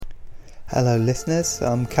Hello listeners,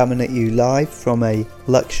 I'm coming at you live from a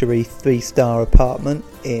luxury 3-star apartment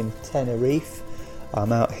in Tenerife.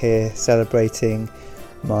 I'm out here celebrating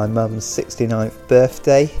my mum's 69th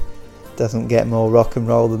birthday. Doesn't get more rock and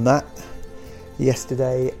roll than that.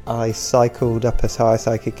 Yesterday I cycled up as high as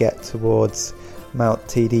I could get towards Mount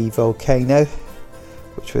TD volcano,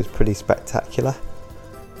 which was pretty spectacular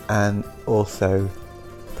and also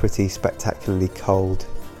pretty spectacularly cold.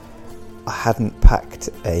 I hadn't packed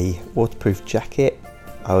a waterproof jacket.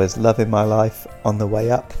 I was loving my life on the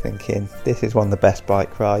way up, thinking this is one of the best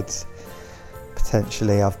bike rides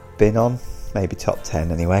potentially I've been on, maybe top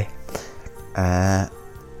 10 anyway.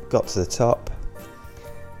 Got to the top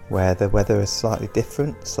where the weather is slightly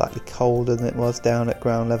different, slightly colder than it was down at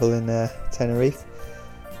ground level in Tenerife,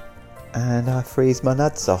 and I freeze my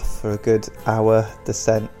nuts off for a good hour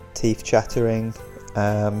descent, teeth chattering,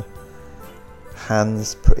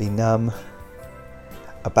 hands pretty numb.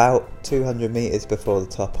 About 200 metres before the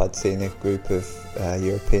top, I'd seen a group of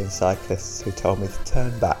European cyclists who told me to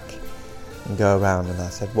turn back and go around, and I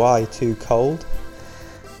said, why, too cold?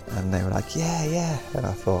 And they were like, yeah, and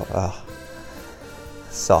I thought, oh,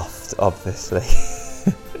 soft, obviously.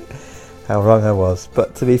 How wrong I was.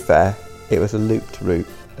 But to be fair, it was a looped route,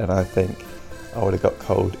 and I think I would have got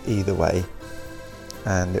cold either way,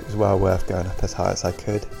 and it was well worth going up as high as I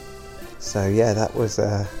could. So yeah, that was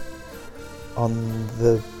on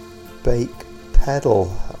the bake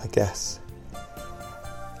pedal, I guess.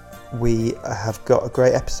 We have got a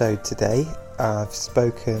great episode today. I've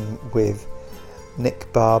spoken with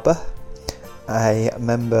Nick Barber, a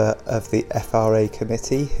member of the FRA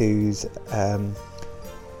committee whose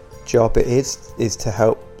job it is to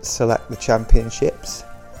help select the championships,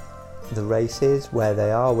 the races, where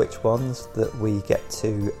they are, which ones that we get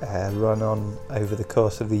to run on over the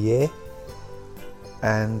course of the year.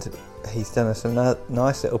 And he's done us a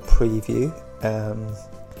nice little preview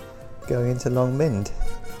going into Longmynd.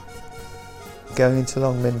 Going into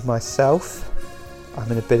Longmynd myself,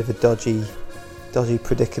 I'm in a bit of a dodgy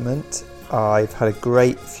predicament. I've had a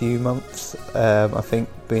great few months, I think,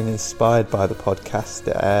 been inspired by the podcast,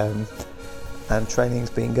 and training's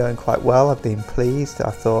been going quite well. I've been pleased. I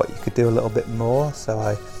thought you could do a little bit more, so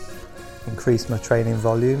I increased my training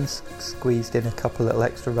volumes, squeezed in a couple little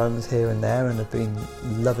extra runs here and there, and have been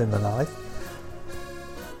loving my life.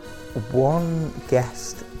 One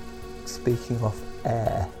guest, speaking off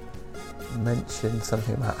air, mentioned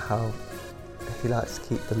something about how he likes to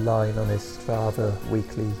keep the line on his Strava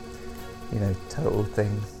weekly, total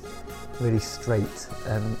thing really straight,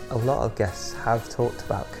 and a lot of guests have talked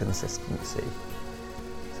about consistency.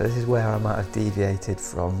 So this is where I might have deviated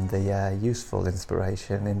from the useful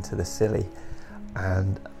inspiration into the silly,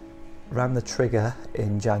 and ran the trigger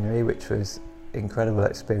in January, which was incredible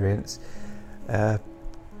experience.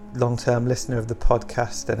 Long-term listener of the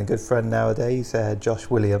podcast and a good friend nowadays, Josh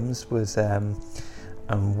Williams was, and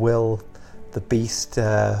Will the Beast,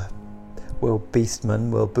 Will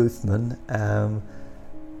Boothman,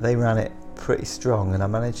 they ran it pretty strong, and I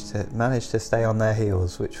managed to stay on their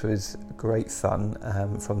heels, which was great fun,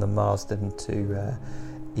 from the Marsden to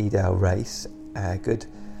Edale race. Good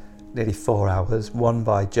nearly 4 hours, won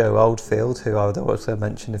by Joe Oldfield, who I would also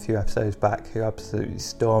mention a few episodes back, who absolutely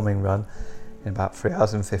storming run in about 3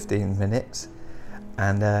 hours and 15 minutes.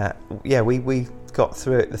 And we got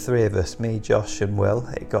through it, the three of us, me, Josh and Will.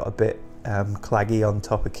 It got a bit claggy on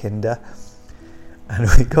top of Kinder, and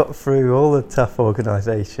we got through all the tough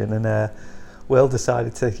organisation, and Will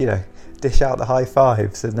decided to, dish out the high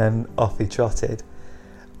fives, and then off he trotted.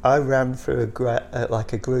 I ran through a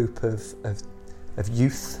group of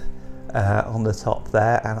youth on the top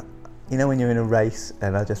there, and when you're in a race,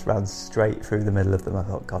 and I just ran straight through the middle of them. I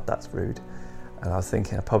thought, God, that's rude, and I was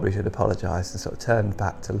thinking I probably should apologise, and sort of turned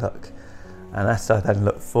back to look, and as I then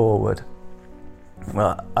looked forward,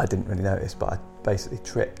 well, I didn't really notice, but I basically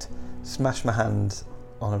tripped, smashed my hand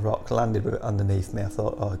on a rock, landed with it underneath me. I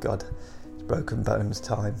thought, oh God, it's broken bones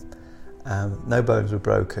time. No bones were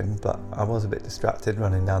broken, but I was a bit distracted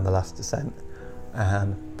running down the last descent.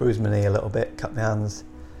 Bruised my knee a little bit, cut my hands.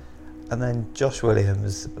 And then Josh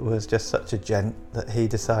Williams was just such a gent that he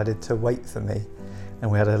decided to wait for me.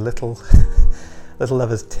 And we had a little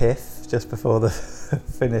lovers tiff just before the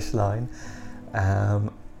finish line.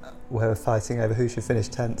 We were fighting over who should finish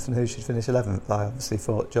 10th and who should finish 11th. I obviously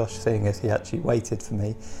thought Josh, seeing as he actually waited for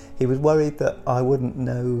me, he was worried that I wouldn't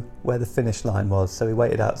know where the finish line was, so he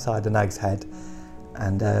waited outside the Nag's Head,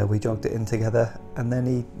 and we jogged it in together, and then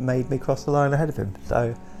he made me cross the line ahead of him.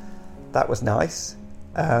 So that was nice.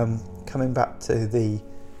 Coming back to the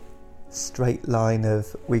straight line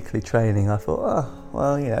of weekly training, I thought, oh,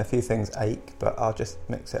 well, a few things ache, but I'll just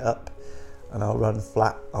mix it up and I'll run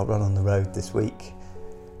flat. I'll run on the road this week.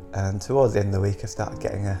 And towards the end of the week, I started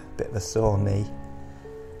getting a bit of a sore knee.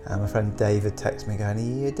 And my friend David texted me going, are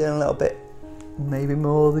you doing a little bit, maybe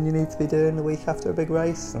more than you need to be doing the week after a big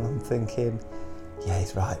race? And I'm thinking, yeah,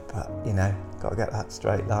 he's right, but, got to get that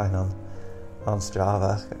straight line on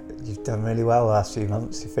Strava. You've done really well the last few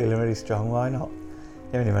months. You're feeling really strong. Why not?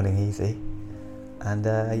 You're only running easy. And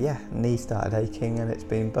knee started aching and it's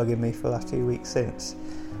been bugging me for the last few weeks since.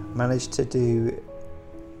 Managed to do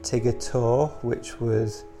Tigger Tour, which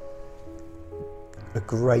was a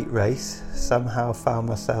great race. Somehow found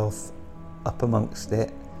myself up amongst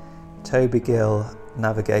it. Toby Gill,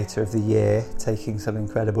 Navigator of the Year, taking some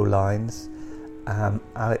incredible lines.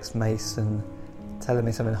 Alex Mason telling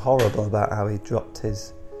me something horrible about how he dropped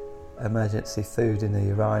his emergency food in the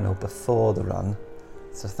urinal before the run.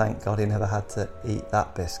 So thank God he never had to eat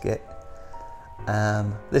that biscuit.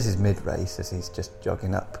 This is mid-race as he's just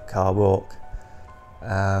jogging up Car Walk.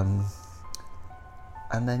 And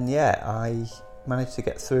then I managed to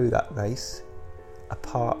get through that race,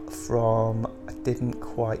 apart from I didn't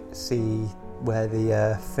quite see where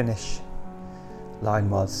the finish line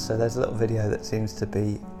was. So there's a little video that seems to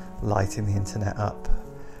be lighting the internet up.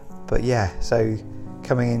 But so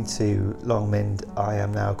coming into Longmynd, I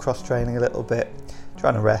am now cross-training a little bit,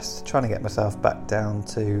 trying to rest, trying to get myself back down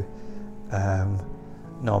to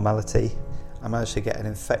normality. I managed to get an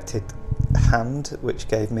infected hand, which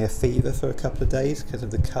gave me a fever for a couple of days because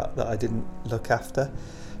of the cut that I didn't look after.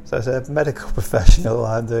 So as a medical professional,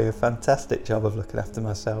 I'm doing a fantastic job of looking after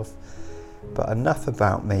myself. But enough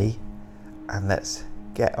about me, and let's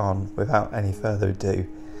get on without any further ado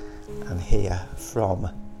and hear from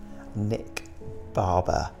Nick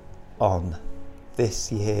Barber on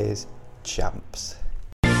this year's Champs.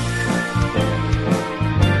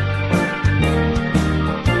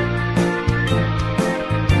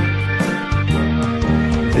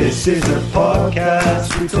 This is a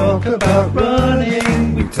podcast, we talk about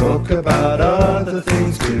running, we talk about other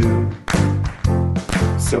things too.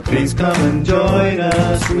 So please come and join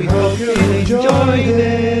us, we hope you'll enjoy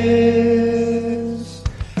this.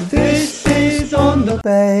 This is On the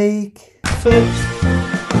Bake Foot.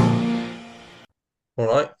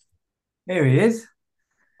 Alright. Here he is.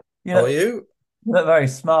 How are you? You look very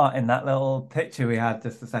smart in that little picture we had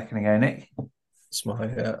just a second ago, Nick.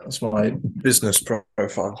 That's my business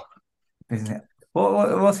profile. Isn't it?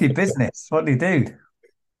 What's your business? What do you do?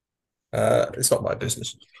 It's not my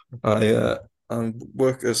business. I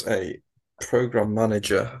work as a program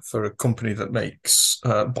manager for a company that makes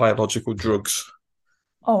biological drugs.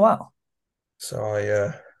 Oh wow! So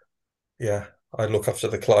I look after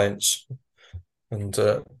the clients and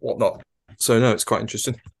whatnot. So no, it's quite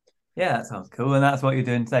interesting. Yeah, that sounds cool. And that's what you're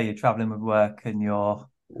doing today. You're traveling with work, and you're.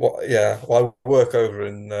 Well, I work over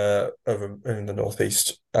in the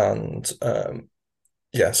northeast, and so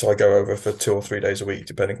I go over for 2 or 3 days a week,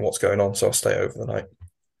 depending on what's going on. So I'll stay over the night.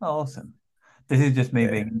 Oh, awesome! This is just me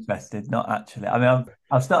being interested, not actually. I mean,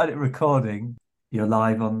 I've started it recording. You're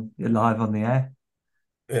live on the air.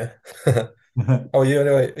 Yeah. How are you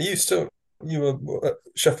anyway? You were at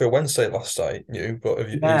Sheffield Wednesday last night, but are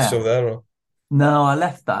you still there? Or? No, I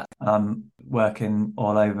left that. I'm working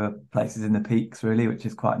all over places in the peaks, really, which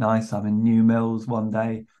is quite nice. I'm in New Mills one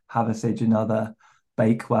day, Haversige another,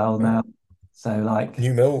 Bakewell now. So like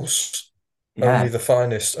New Mills, only the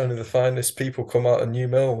finest people come out of New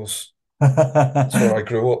Mills. That's where I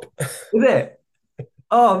grew up. Is it?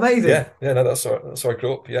 Oh, amazing! No, that's where I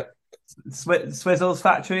grew up. Yeah. Swizzles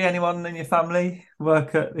factory. Anyone in your family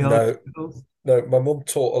work at the old Swizzles? No, my mum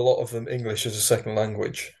taught a lot of them English as a second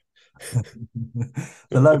language.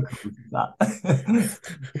 The locals, that.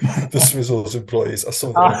 The Swizzles employees. I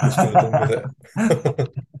saw what was going to done with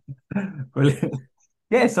it. Brilliant.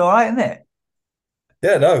 Yeah, it's all right, isn't it?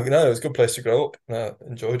 Yeah, no, it was a good place to grow up. No,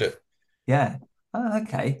 enjoyed it. Yeah. Oh,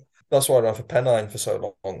 okay. That's why I ran for Pennine for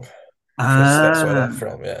so long. That's where I'm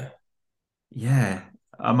from. Yeah. Yeah.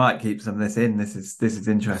 I might keep some of this in. This is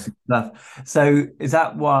interesting stuff. So is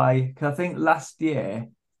that why? Because I think last year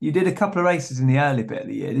you did a couple of races in the early bit of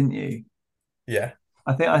the year, didn't you? Yeah.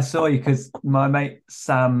 I think I saw you because my mate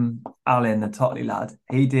Sam Allen, the Totley lad,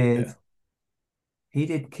 he did. Yeah. He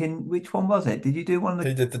did. Which one was it? Did you do one of the?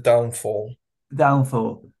 He did the Downfall.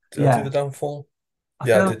 Downfall. Did I do the Downfall? I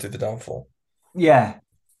did do the Downfall. Yeah,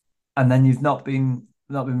 and then you've not been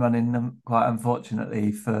running them, quite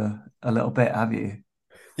unfortunately, for a little bit, have you?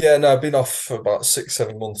 Yeah, no, I've been off for about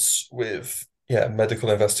 6-7 months with medical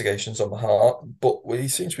investigations on my heart, but we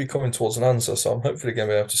seem to be coming towards an answer. So I'm hopefully going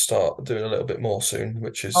to be able to start doing a little bit more soon,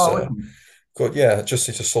 which is Oh, wicked. good. Yeah, I just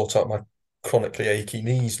need to sort out my chronically achy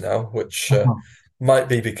knees now, which Oh, might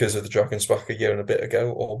be because of the Dragon's Back a year and a bit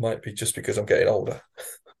ago, or might be just because I'm getting older.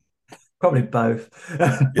 probably both.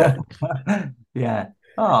 Yeah, Yeah.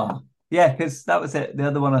 Oh, yeah, because that was it. The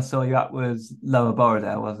other one I saw you at was Lower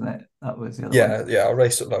Borrowdale, wasn't it? That was the other one. yeah. I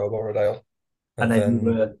raced at Lower Borrowdale, And and then you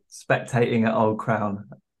then were spectating at Old Crown.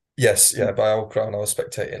 yes, yeah, by Old Crown I was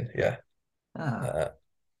spectating. Yeah, Ah, uh,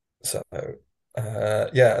 so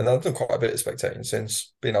yeah, and I've done quite a bit of spectating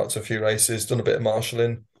since. Been out to a few races, done a bit of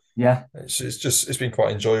marshalling. yeah. It's been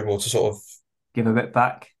quite enjoyable to sort of Give a bit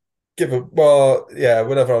back. give a well, yeah.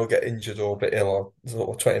 Whenever I would get injured or a bit ill, sort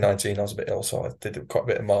of 2019, I was a bit ill, so I did quite a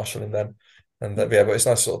bit of marshalling then, and then, yeah. But it's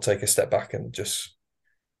nice to sort of take a step back and just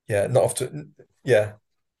not have to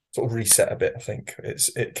sort of reset a bit. I think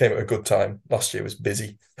it came at a good time. Last year was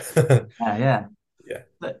busy. Yeah, yeah. Yeah,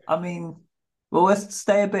 But I mean, well, let's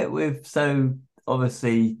stay a bit with, so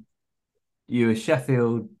obviously you were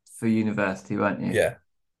Sheffield for university, weren't you? yeah,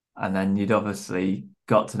 And then you'd obviously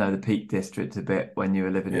got to know the Peak District a bit when you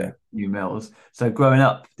were living yeah. in New Mills. So growing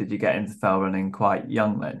up, did you get into fell running quite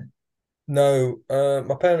young then? No,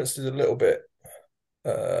 my parents did a little bit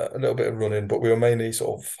of running, but we were mainly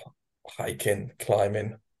sort of hiking,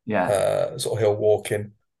 climbing, Yeah, sort of hill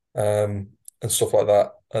walking, and stuff like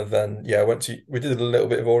that. And then yeah, we did a little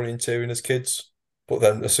bit of orienteering as kids, but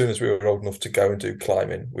then as soon as we were old enough to go and do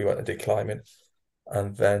climbing, we went and did climbing,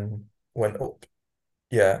 and then went up.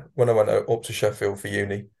 Yeah, when I went up to Sheffield for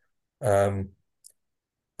uni, um,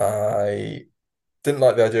 I didn't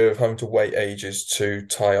like the idea of having to wait ages to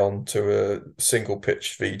tie on to a single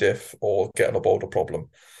pitch V-diff or get on a boulder problem.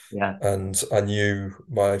 yeah, And I knew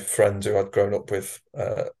my friend who I'd grown up with,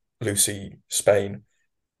 Lucy Spain.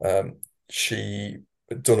 She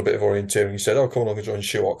had done a bit of orienteering. He said, "Oh, come along and join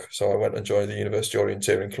SHUOC." So I went and joined the University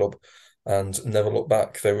Orienteering Club, and never looked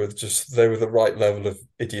back. They were the right level of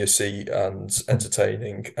idiocy and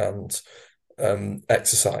entertaining and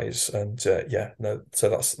exercise, and yeah, no. So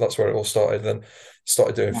that's where it all started. Then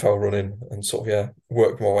started doing fell running and sort of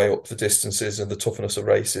worked my way up the distances and the toughness of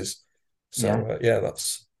races. yeah. So yeah,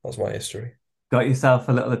 that's my history. Got yourself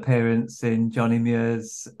a little appearance in Johnny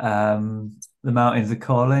Muir's The Mountains Are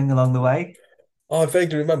Calling along the way. Oh, I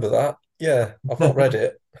vaguely remember that. Yeah, I've not read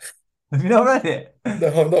it. Have you not read it? No,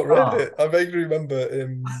 I've not read Oh, it. I vaguely remember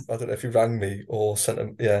him. I don't know if he rang me or sent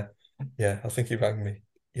him. Yeah, yeah, I think he rang me.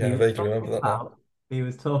 he Yeah, I was vaguely talking remember that now. about he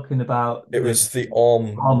was talking about It the was the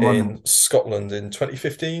Orme Arm running. in Scotland in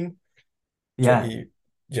 2015. Yeah, 20,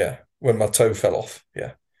 yeah, when my toe fell off.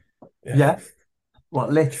 Yeah, yeah. yeah.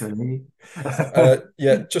 What literally?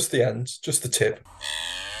 Yeah, just the end, just the tip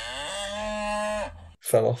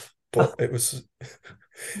fell off, but it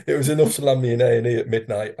was enough to land me in A&E at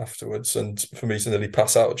midnight afterwards, and for me to nearly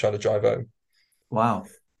pass out trying to drive home. Wow.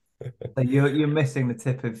 So you're missing the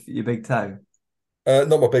tip of your big toe.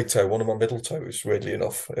 Not my big toe, one of my middle toes. Weirdly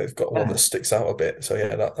enough, it's got one that Yeah, sticks out a bit. So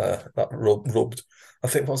yeah, that rubbed. I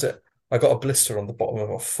think what was it? I got a blister on the bottom of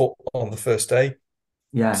my foot on the first day.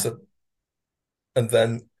 yeah, So and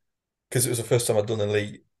then because it was the first time I'd done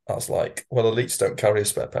elite, I was like, well, elites don't carry a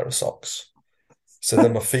spare pair of socks. So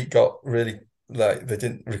then my feet got really like they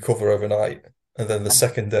didn't recover overnight. And then the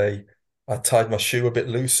second day, I tied my shoe a bit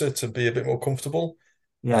looser to be a bit more comfortable.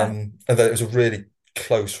 yeah, And then it was a really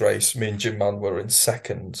close race. Me and Jim Man were in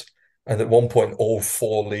second. And at one point, all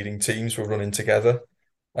four leading teams were running together.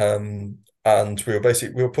 And we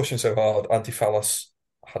were pushing so hard. Andy Fallas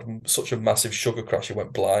had such a massive sugar crash, he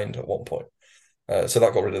went blind at one point. So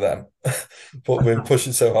that got rid of them. But we were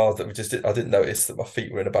pushing so hard that I didn't notice that my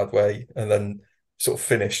feet were in a bad way. And then sort of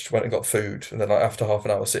finished, went and got food. And then like after half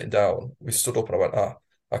an hour sitting down, we stood up and I went,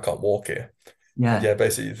 I can't walk here. And yeah. yeah,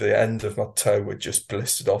 basically the end of my toe had just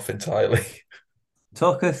blistered off entirely.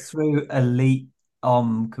 Talk us through elite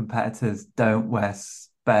competitors don't wear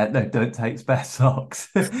spare, no, don't take spare socks.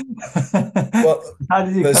 Well, How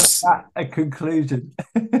did you come to there's that a conclusion?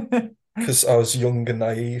 because I was young and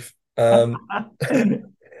naive.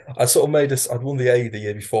 I sort of I'd won the A the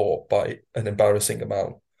year before by an embarrassing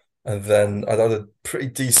amount. And then I'd had a pretty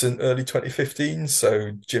decent early 2015.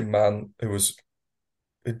 So Jim Mann, who'd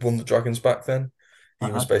won the Dragons back then,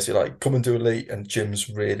 he was Uh-huh. basically like, come and do elite. And Jim's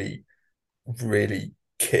really, really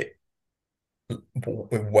kit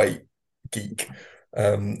weight geek.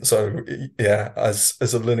 So yeah, as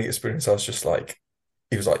a learning experience, I was just like,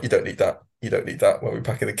 he was like, you don't need that. you don't need that when we're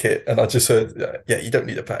packing the kit. And I just heard, yeah, you don't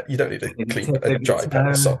need you don't need a a dry pair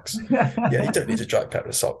of socks. Yeah, you don't need a dry pair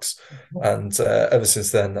of socks. And ever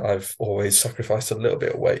since then, I've always sacrificed a little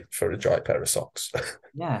bit of weight for a dry pair of socks.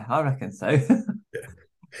 Yeah, I reckon so. Yeah.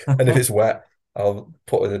 And if it's wet, I'll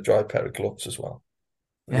put in a dry pair of gloves as well.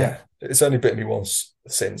 Yeah. It's only bitten me once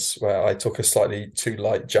since, where I took a slightly too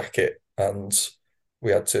light jacket and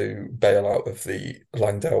we had to bail out of the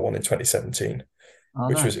Langdale one in 2017, Oh,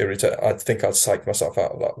 which no. was irritating. I think I'd psyched myself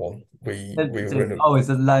out of that one. We were in Oh, it's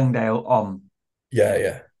a Langdale on.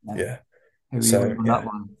 yeah. Who were you So with on that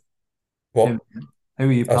one? what? Who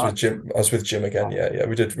were you I was part with Jim. I was with Jim again. Yeah.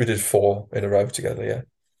 We did 4 in a row together. Yeah.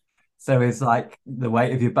 So it's like the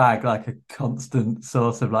weight of your bag, like a constant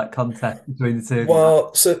source of like contest between the two of you.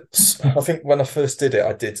 Well, so I think when I first did it,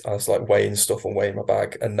 I was like weighing stuff and weighing my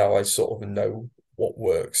bag, and now I sort of know what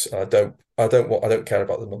works. I don't care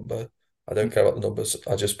about the number. I don't care about the numbers.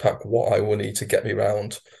 I just pack what I will need to get me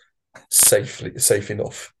around safe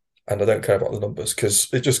enough, and I don't care about the numbers because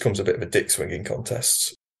it just comes a bit of a dick swinging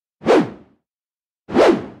contest.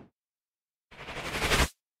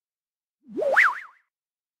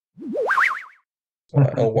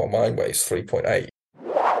 Like, oh, what mine weighs 3.8.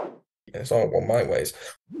 It's not what mine weighs.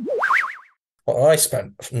 Well, I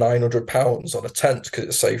spent £900 on a tent because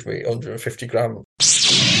it saved me 150 grams.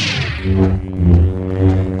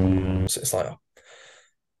 So it's like,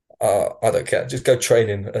 I don't care. Just go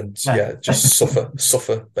training and just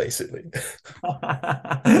suffer basically.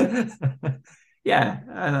 Yeah,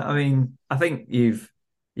 I mean, I think you've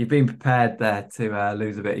been prepared there to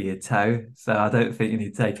lose a bit of your toe, so I don't think you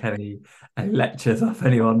need to take any lectures off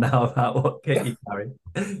anyone now about what kit you carry.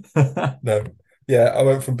 No, yeah, I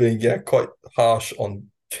went from being quite harsh on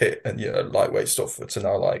kit and lightweight stuff to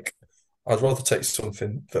now like I'd rather take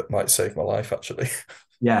something that might save my life actually.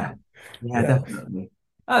 Yeah, definitely.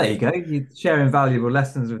 Oh, there you go. You're sharing valuable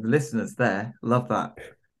lessons with the listeners there. Love that.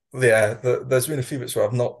 Yeah, there's been a few bits where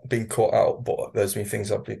I've not been caught out, but there's been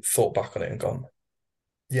things I've been thought back on it and gone,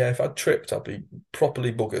 yeah, if I'd tripped, I'd be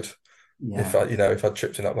properly buggered. If Yeah, if I'd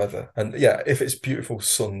tripped in that weather. And yeah, if it's beautiful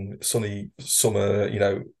sunny summer,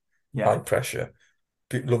 high yeah, pressure,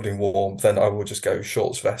 lovely and warm, then I will just go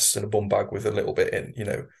shorts, vest, and a bum bag with a little bit in.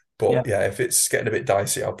 yeah, But yeah, if it's getting a bit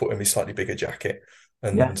dicey, I'll put in my slightly bigger jacket.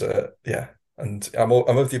 yeah, And and I'm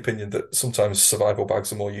of the opinion that sometimes survival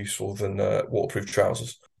bags are more useful than waterproof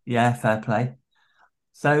trousers. yeah. Fair play.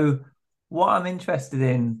 So, what I'm interested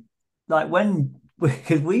in, like when,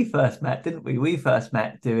 because we first met, didn't we? We first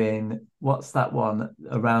met doing what's that one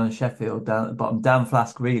around Sheffield down at the bottom, down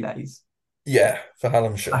Flask Relays. Yeah, for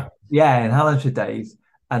Hallamshire. Yeah, in Hallamshire days.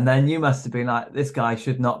 And then you must have been like, this guy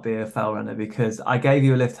should not be a fell runner because I gave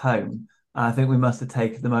you a lift home. And I think we must have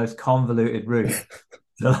taken the most convoluted route.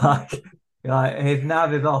 So like his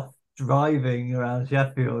nav is off driving around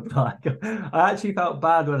Sheffield. Like I actually felt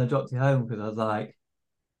bad when I dropped you home because I was like,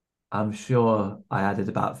 I'm sure I added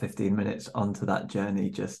about 15 minutes onto that journey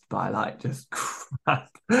just by just crap.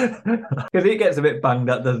 Because it gets a bit banged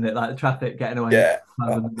up, doesn't it? Like the traffic getting away. Yeah,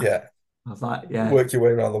 yeah. I was like, yeah. Work your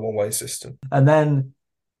way around the one-way system. And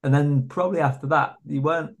then probably after that, you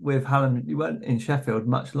weren't with Hallam, you weren't in Sheffield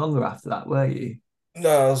much longer after that, were you? No,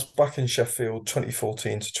 I was back in Sheffield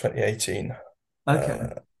 2014 to 2018.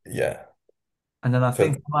 Okay. Yeah. And then I For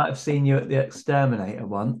think I might have seen you at the Exterminator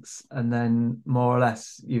once, and then more or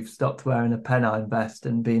less you've stopped wearing a Pennine vest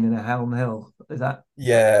and been in a Helm Hill. Is that?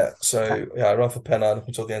 so I ran for Pennine up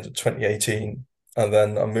until the end of 2018, and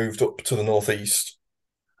then I moved up to the northeast.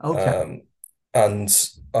 Okay. And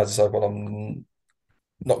I decided, well, I'm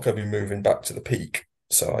not going to be moving back to the Peak,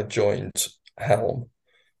 so I joined Helm,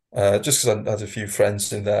 just because I had a few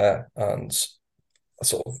friends in there, and I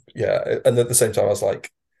sort of and at the same time I was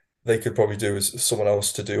like, they could probably do as someone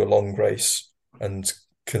else to do a long race and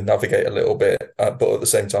can navigate a little bit, but at the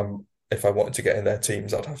same time, if I wanted to get in their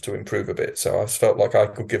teams, I'd have to improve a bit. So I felt like I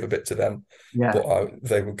could give a bit to them, Yeah. but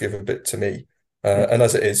they would give a bit to me. Yeah. And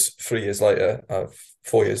as it is, 3 years later,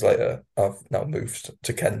 4 years later, I've now moved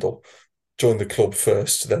to Kendal, joined the club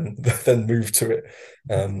first, then moved to it,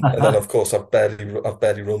 and then of course I've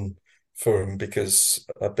barely run for them because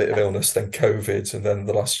a bit of illness, then COVID, and then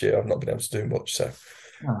the last year I've not been able to do much. So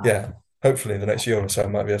yeah, hopefully the next year or so I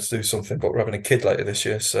might be able to do something. But we're having a kid later this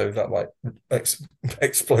year, so that might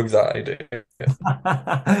explode that idea.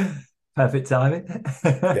 Perfect timing.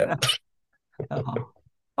 Yeah.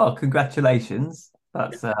 Oh, congratulations.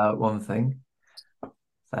 That's one thing.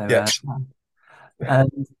 So, Yeah.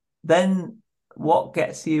 And then what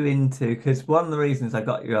gets you into, because one of the reasons I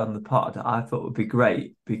got you on the pod, I thought would be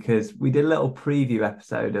great because we did a little preview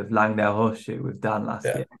episode of Langdale Horseshoe with Dan last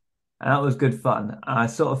year. And that was good fun. And I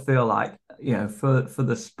sort of feel like for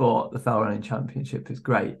the sport, the Fell Running Championship is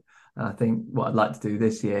great. And I think what I'd like to do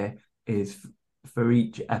this year is for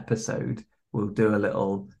each episode, we'll do a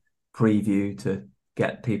little preview to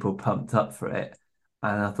get people pumped up for it.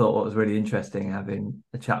 And I thought what was really interesting having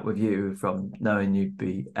a chat with you, from knowing you'd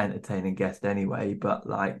be entertaining guest anyway, but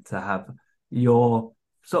like to have your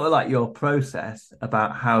sort of like your process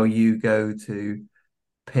about how you go to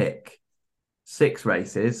pick 6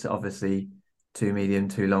 races, obviously 2 medium,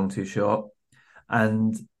 2 long, 2 short,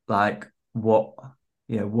 and like what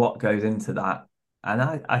goes into that. And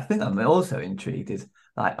I think I'm also intrigued is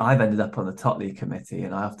like I've ended up on the Totley committee,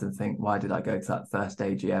 and I often think, why did I go to that first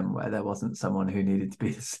AGM where there wasn't someone who needed to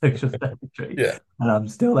be the social secretary? Yeah. And I'm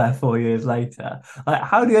still there 4 years later. Like,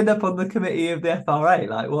 how do you end up on the committee of the FRA?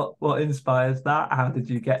 Like, what inspires that? How did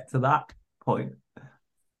you get to that point?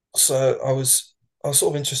 So I was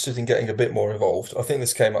sort of interested in getting a bit more involved. I think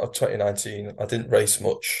this came out of 2019. I didn't race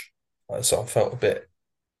much, so I felt a bit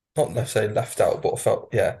not necessarily left out, but I felt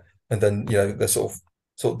yeah. And then they're sort of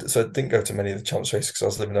so I didn't go to many of the champs races because I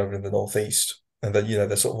was living over in the northeast. And then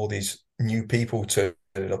there's sort of all these new people turning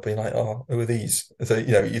up, being like, oh, who are these? So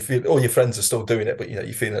you feel all your friends are still doing it, but you're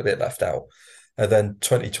feeling a bit left out. And then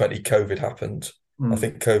 2020 COVID happened. I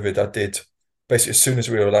think COVID, I did basically as soon as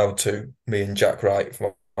we were allowed to, me and Jack Wright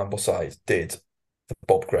from Ambleside did the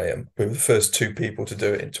Bob Graham. We were the first 2 people to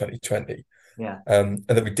do it in 2020. Yeah. And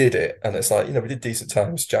then we did it, and it's like, we did decent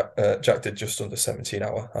times. Jack did just under 17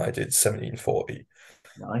 hour. I did 17:40.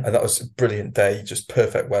 Nice. And that was a brilliant day, just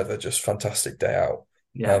perfect weather, just fantastic day out.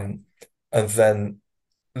 Yeah. And then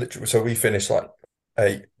literally, so we finished like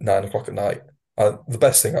 8, 9 o'clock at night. The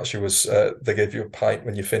best thing actually was they gave you a pint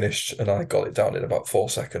when you finished, and I got it down in about 4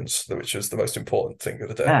 seconds, which was the most important thing of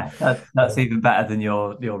the day. Yeah, that's even better than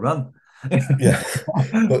your run. Yeah.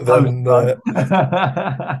 But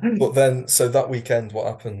then so that weekend, what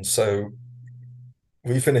happened? So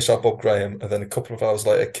we finished our Bob Graham, and then a couple of hours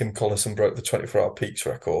later, Kim Collison broke the 24-hour peaks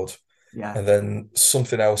record. Yeah. And then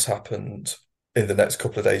something else happened in the next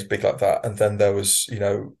couple of days, big like that. And then there was,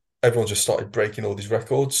 everyone just started breaking all these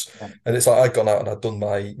records. Yeah. And it's like I'd gone out and I'd done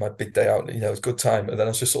my big day out, it was a good time. And then I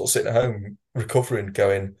was just sort of sitting at home recovering,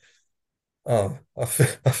 going, oh, I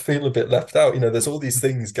feel a bit left out. There's all these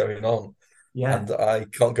things going on. Yeah. And I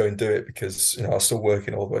can't go and do it because, I was still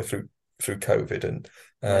working all the way through COVID.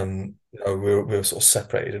 And we were sort of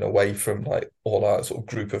separated and away from like all our sort of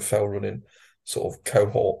group of fell running sort of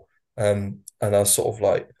cohort. And I was sort of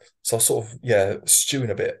like, so I was sort of,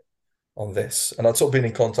 stewing a bit on this. And I'd sort of been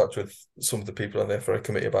in contact with some of the people on the FRA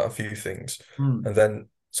committee about a few things. And then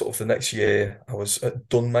sort of the next year, I was at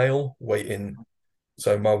Dunmail waiting.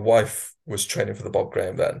 So my wife was training for the Bob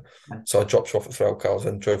Graham then. So I dropped her off at Threlkeld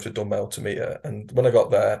and drove to Dunmail to meet her. And when I got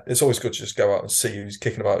there, it's always good to just go out and see who's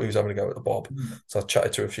kicking about, who's having a go at the Bob. So I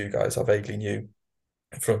chatted to a few guys I vaguely knew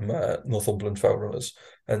from Northumberland Fell Runners.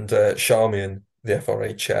 And Charmian, the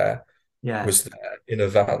FRA chair, was there in a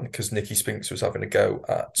van because Nikki Spinks was having a go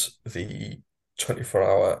at the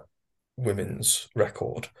 24-hour women's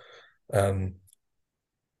record. I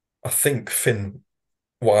think Finn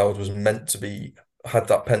Wild was meant to had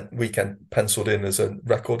that weekend penciled in as a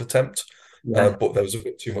record attempt, but there was a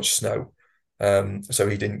bit too much snow, so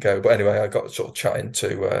he didn't go. But anyway, I got sort of chatting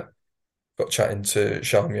to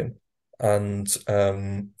Charmian, and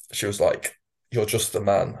she was like, "You're just the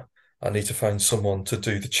man. I need to find someone to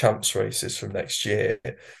do the champs races from next year.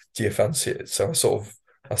 Do you fancy it?" So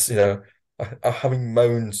having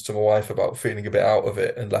moaned to my wife about feeling a bit out of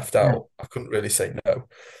it and left out, I couldn't really say no.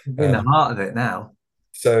 You're in the heart of it now.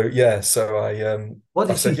 So I what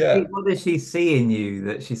did she see, what did she see in you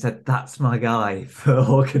that she said, that's my guy for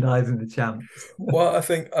organising the champs? Well, I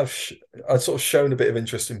think I've sort of shown a bit of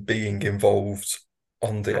interest in being involved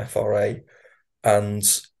on the FRA, and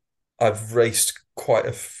I've raced quite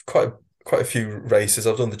a few races.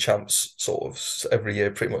 I've done the champs sort of every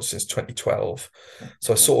year pretty much since 2012.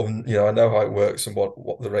 So I sort of I know how it works and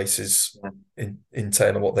what the races entail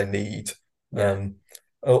and what they need.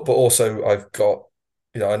 But also I've got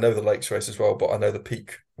I know the Lakes race as well, but I know the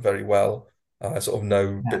Peak very well. I sort of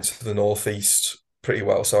know bits of the Northeast pretty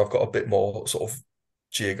well, so I've got a bit more sort of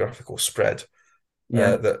geographical spread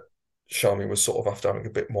that Charmy was sort of after having a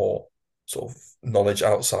bit more sort of knowledge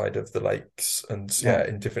outside of the lakes and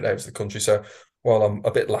in different areas of the country. So while I'm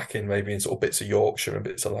a bit lacking maybe in sort of bits of Yorkshire and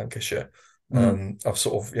bits of Lancashire, I've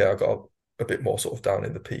sort of I got a bit more sort of down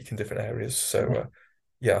in the Peak in different areas. So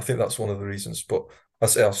I think that's one of the reasons. But I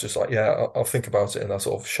was just like, I'll think about it. And I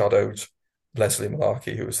sort of shadowed Leslie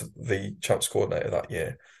Malarkey, who was the champs coordinator that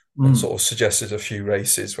year, and sort of suggested a few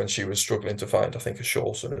races when she was struggling to find, I think, a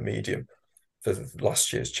short and a medium for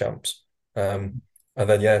last year's champs. And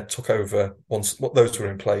then took over once those were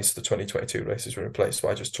in place. The 2022 races were in place, so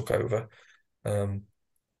I just took over. Um,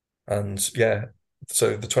 and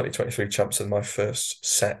so the 2023 champs are my first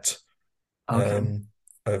set Okay.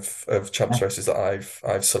 of champs Yeah. races that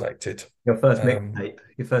I've selected. Your first Um, mixtape,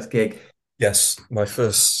 your first gig. yes, my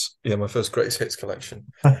first greatest hits collection.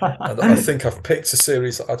 And I think I've picked a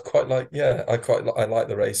series that I'd quite like. Yeah, I like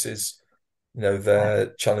the races.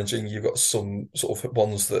 They're challenging. You've got some sort of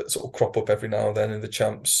ones that sort of crop up every now and then in the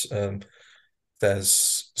champs.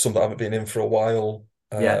 There's some that haven't been in for a while.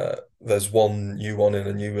 Yeah. There's one new one in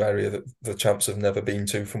a new area that the champs have never been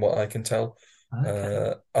to, from what I can tell.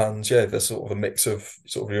 Okay. And yeah, there's sort of a mix of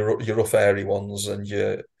sort of your rough airy ones and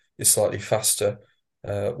your slightly faster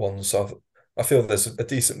ones. So I feel there's a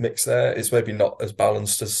decent mix there. It's maybe not as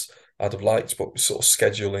balanced as I'd have liked, but sort of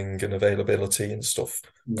scheduling and availability and stuff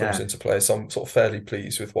comes Yeah. into play. So I'm sort of fairly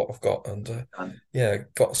pleased with what I've got, and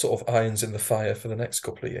got sort of irons in the fire for the next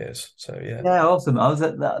couple of years. So yeah. Yeah, awesome. I was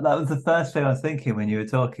at that was the first thing I was thinking when you were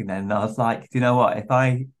talking then. And I was like, do you know what? If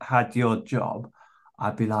I had your job,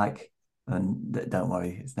 I'd be like, and don't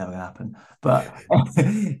worry, it's never gonna happen. But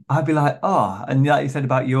I'd be like, oh, and like you said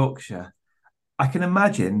about Yorkshire, I can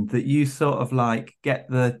imagine that you sort of like get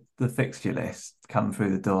the fixture list come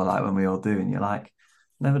through the door like when we all do, and you're like,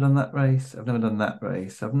 never done that race, I've never done that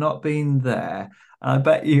race, I've not been there. And I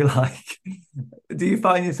bet you like, do you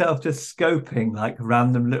find yourself just scoping like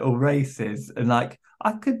random little races and like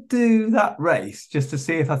I could do that race just to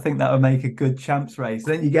see if I think that would make a good champs race.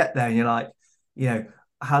 And then you get there and you're like, you know,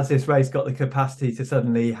 has this race got the capacity to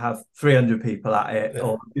suddenly have 300 people at it? Yeah.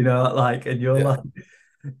 Or, like, and you're Yeah. like,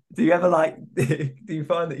 do you ever like, do you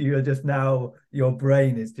find that you are just now, your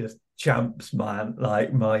brain is just champs, man,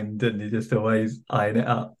 like mind, and you're just always eyeing it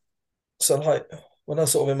up? So like when I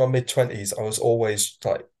was sort of in my mid-20s, I was always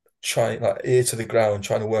like trying, like, ear to the ground,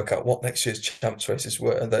 trying to work out what next year's champs races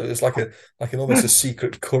were, and there was like an almost a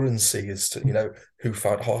secret currency as to who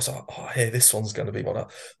found. Oh, I was like, oh, hey, this one's going to be one.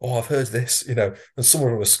 Oh, I've heard this, and some of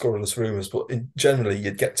them were scurrilous rumors, but generally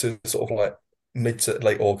you'd get to sort of like mid to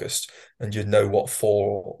late August, and you'd know what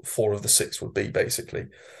four of the six would be basically.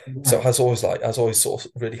 So Yeah. I was always sort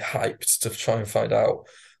of really hyped to try and find out,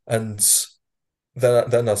 and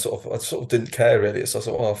then I sort of didn't care really. So I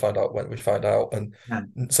thought, well, I'll find out when we find out. And Yeah.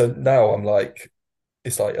 so now I'm like,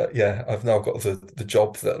 it's like, I've now got the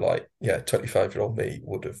job that, like, 25-year-old me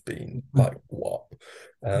would have been like, what?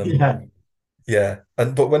 Um, Yeah.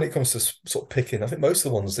 but when it comes to sort of picking, I think most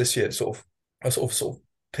of the ones this year I sort of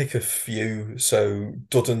pick a few. So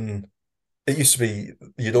Dudden, it used to be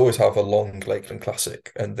you'd always have a long Lakeland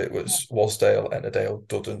Classic, and it was Wasdale, Ennerdale,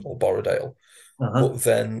 Dudden, or Borrowdale. Uh-huh. But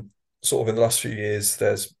then, sort of in the last few years,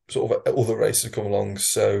 there's sort of other races come along.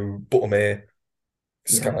 So Yeah.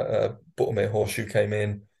 Buttermere Horseshoe came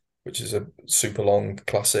in, which is a super long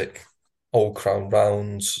classic. Old Crown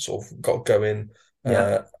Rounds sort of got going,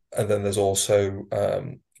 Yeah. and then there's also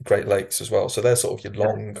Great Lakes as well. So they're sort of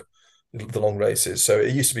Yeah. the long races. So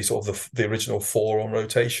it used to be sort of the original four on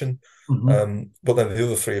rotation, Mhm. but then the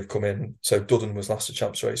other three have come in. So Dudden was last a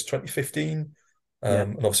champs race 2015, Yeah.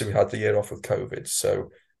 and obviously we had the year off with COVID.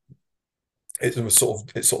 So it's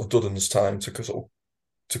sort of Dudden's time to sort of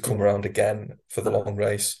to come Yeah. around again for the long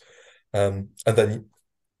race. And then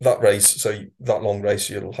that long race,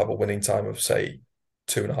 you'll have a winning time of, say,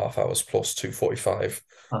 2.5 hours plus 2:45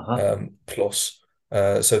 Uh-huh. plus.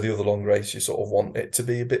 So the other long race, you sort of want it to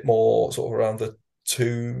be a bit more sort of around the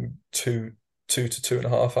two to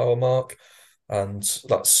 2.5 hour mark. And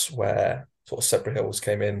that's where sort of Sedbergh Hills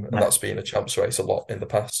came in. And Yeah. that's been a champs race a lot in the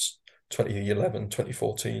past, 2011,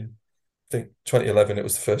 2014. I think 2011, it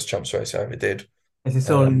was the first champs race I ever did. Is this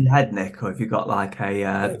all in Um, your head, Nick, or have you got like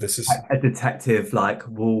no, a detective like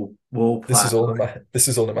wall plan? this is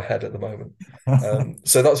all in my head at the moment.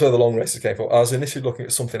 So that's where the long races came from. I was initially looking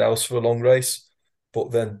at something else for a long race,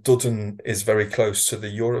 but then Dudden is very close to the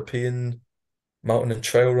European Mountain and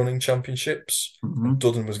Trail Running Championships, and Mhm.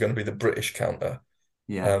 Dudden was going to be the British counter.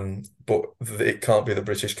 Yeah. But it can't be the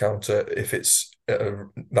British counter if it's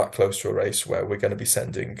that close to a race where we're going to be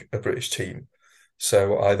sending a British team.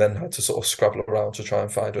 So I then had to sort of scrabble around to try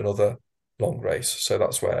and find another long race. So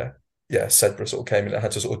that's where, Sedbergh sort of came in. I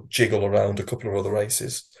had to sort of jiggle around a couple of other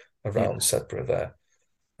races around Yeah. Sedbergh there.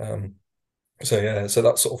 So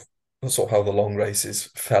that's sort of how the long races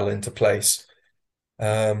fell into place.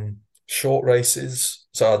 Short races.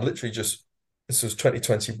 So I'd literally just this was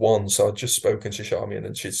 2021, so I'd just spoken to Charmian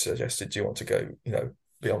and she'd suggested, do you want to go,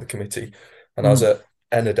 be on the committee? And I was Mm. at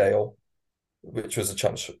Ennerdale, which was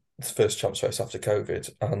the first champs race after COVID,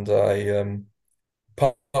 and I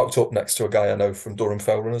parked up next to a guy I know from Durham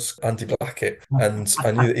Fell Runners, Andy Blackett, and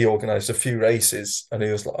I knew that he organised a few races, and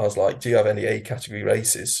I was like, "Do you have any A category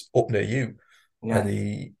races up near you?" Yeah.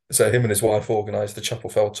 And so him and his wife organised the Chapel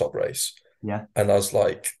Fell Top race, Yeah. and I was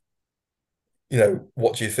like,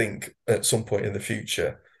 what do you think at some point in the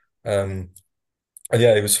future? And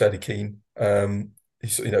yeah, he was fairly keen. He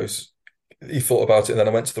thought about it, and then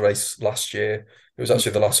I went to the race last year. It was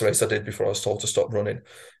actually the last race I did before I was told to stop running.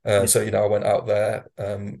 So I went out there.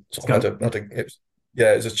 Sort of it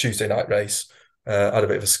was a Tuesday night race. Had a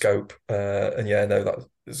bit of a scope, and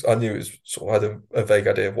I knew it was sort of had a vague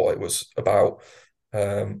idea of what it was about.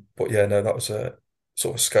 But yeah, no, that was a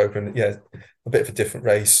sort of scope, and yeah, a bit of a different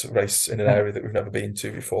race in an area that we've never been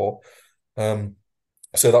to before.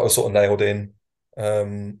 So that was sort of nailed in.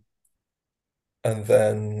 And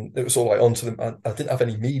then it was all like onto them. I didn't have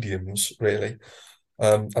any mediums really.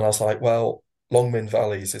 And I was like, well, Longmin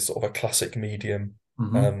Valleys is sort of a classic medium.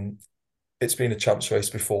 It's been a champs race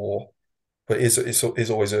before, but it's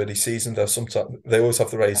always early season. They always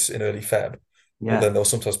have the race in early Feb, but then they'll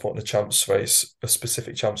sometimes put on a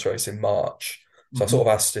specific champs race in March. So I sort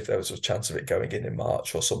of asked if there was a chance of it going in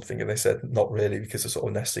March or something, and they said not really because they're sort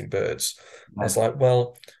of nesting birds. I was like,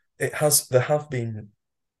 well, there have been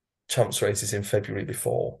champs races in February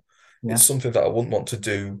before. It's something that I wouldn't want to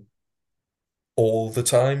do all the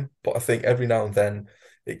time, but I think every now and then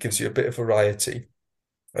it gives you a bit of variety.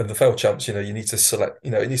 And the fell champs, you need to select,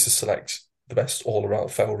 it needs to select the best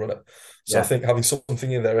all-around fell runner. So I think having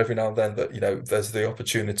something in there every now and then that, there's the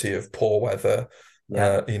opportunity of poor weather.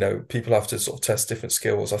 People have to sort of test different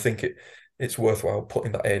skills. I think it's worthwhile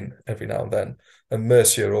putting that in every now and then. And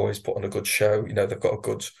Mercia always put on a good show. They've got a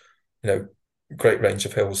good, great range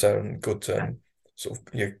of hills there and good sort of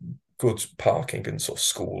good parking and sort of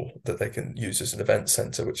school that they can use as an event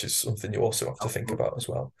centre, which is something you also have to think about as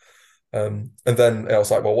well. And then I was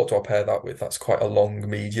like, well, what do I pair that with? That's quite a long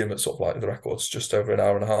medium. It's sort of like the record's just over an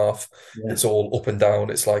hour and a half. It's all up and down.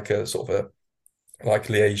 It's like a sort of like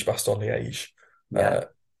Liège, Bastogne Liège.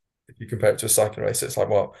 If you compare it to a cycling race, it's like,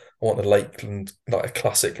 well, I want a Lakeland, like a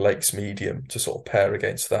classic lakes medium to sort of pair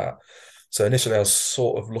against that. So initially I was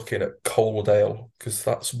sort of looking at Coaldale because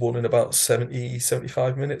that's won in about 70,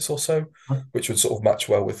 75 minutes or so, which would sort of match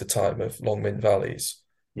well with the time of Longmin Valleys.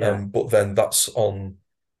 But then that's on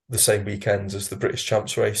the same weekends as the British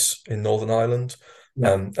Champs race in Northern Ireland.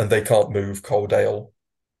 And they can't move Coaldale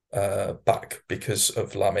back because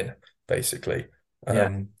of lambing, basically.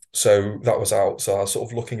 So that was out. So I was sort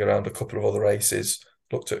of looking around a couple of other races,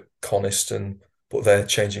 looked at Coniston, but they're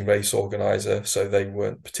changing race organizer, so they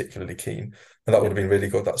weren't particularly keen. And that would have been really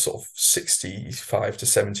good, that sort of 65 to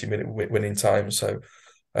 70 minute winning time. So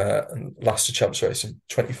and last champs race in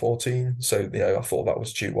 2014. So I thought that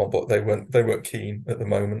was due one, but they weren't keen at the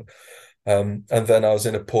moment. And then I was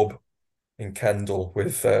in a pub in Kendal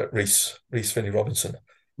with Rhys Finney-Robinson.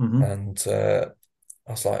 And I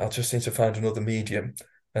was like, I just need to find another medium.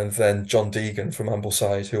 And then John Deegan from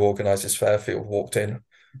Ambleside, who organises Fairfield, walked in,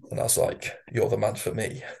 and I was like, "You're the man for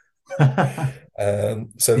me."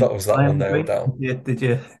 So that was that one nailed down. Did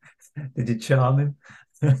you charm him?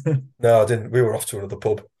 No, I didn't. We were off to another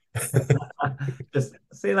pub. Just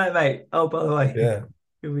see you later, mate. Oh, by the way, yeah.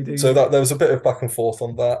 Can we do? So that there was a bit of back and forth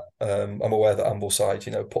on that. I'm aware that Ambleside,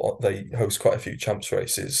 they host quite a few champs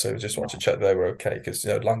races, so just wanted to check they were okay because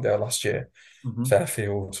Langdale last year,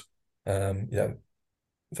 Fairfield,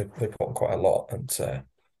 they put on quite a lot, and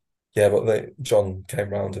but John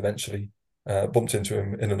came round eventually, bumped into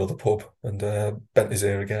him in another pub and bent his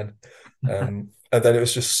ear again, and then it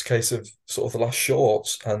was just a case of sort of the last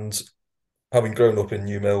shorts. And having grown up in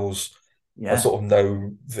New Mills, I sort of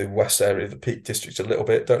know the west area of the Peak District a little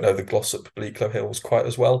bit. Don't know the Glossop, Bleaklow Hills quite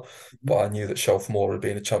as well, but I knew that Shelfmore had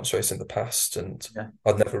been a champs race in the past, and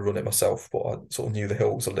I'd never run it myself, but I sort of knew the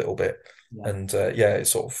hills a little bit, and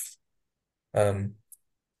it's sort of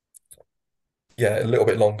a little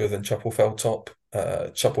bit longer than Chapel Fell Top.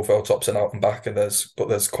 Chapel Fell Top's an out and back, and there's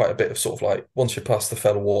quite a bit of sort of like once you pass the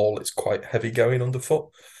fell wall, it's quite heavy going underfoot.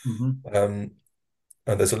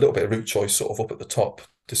 And there's a little bit of route choice sort of up at the top,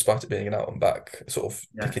 despite it being an out and back, sort of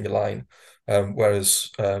picking your line. Whereas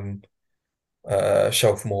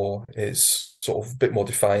Shelfmore is sort of a bit more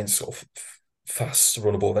defined, sort of fast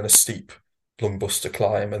runnable, then a steep lungbuster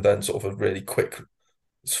climb, and then sort of a really quick,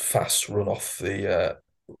 fast run off the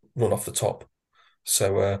top.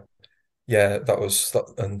 So that was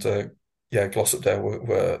that, and Glossopdale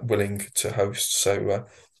were willing to host. So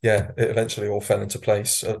it eventually all fell into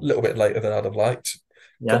place a little bit later than I'd have liked.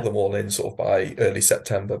 Got them all in sort of by early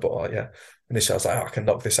September, but initially I was like, I can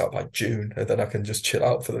knock this out by June, and then I can just chill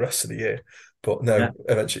out for the rest of the year. But Yeah. no,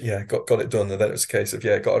 eventually, yeah, got it done, and then it was a case of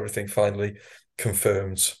got everything finally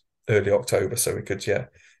confirmed early October, so we could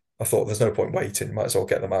I thought there's no point waiting, might as well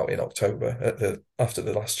get them out in October after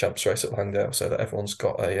the last champs race at Langdale, so that everyone's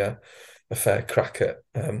got a fair crack at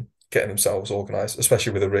getting themselves organised,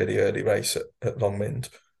 especially with a really early race at Longmynd.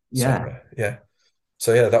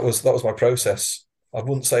 So Yeah. that was my process. I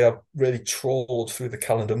wouldn't say I've really trawled through the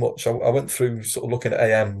calendar much. I went through sort of looking at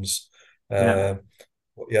AMs. Yeah.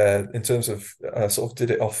 Yeah, in terms of sort of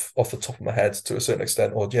did it off the top of my head to a certain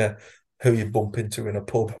extent, or who you bump into in a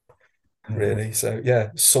pub, really. So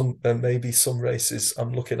maybe some races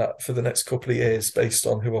I'm looking at for the next couple of years based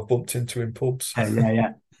on who I've bumped into in pubs.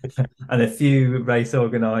 Yeah. And a few race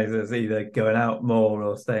organisers either going out more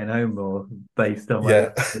or staying home more based on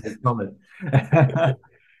whether Yeah, it's common.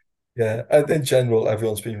 yeah. And in general,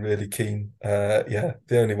 everyone's been really keen. The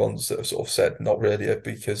only ones that have sort of said not really are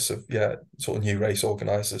because of sort of new race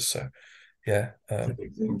organisers. So yeah, It's a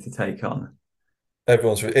big thing to take on.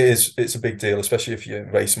 it's a big deal, especially if your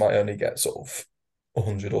race might only get sort of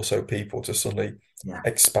 100 or so people to suddenly Yeah.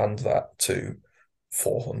 expand that to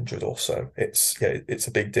 400 or so. It's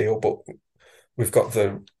a big deal, but we've got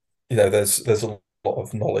there's a lot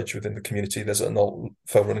of knowledge within the community. There's a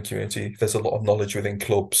trail running community. There's a lot of knowledge within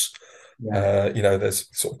clubs. Yeah. There's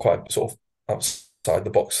sort of quite sort of outside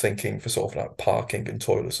the box thinking for sort of like parking and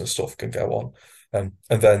toilets and stuff can go on.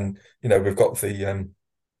 And then we've got the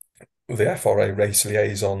FRA race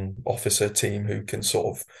liaison officer team who can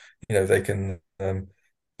sort of they can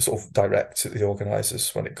sort of direct the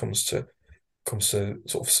organisers when it comes to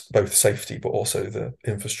sort of both safety but also the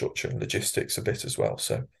infrastructure and logistics a bit as well.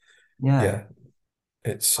 So Yeah. yeah,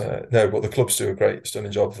 it's no, but the clubs do a great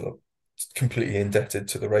stunning job. They're completely indebted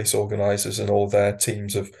to the race organisers and all their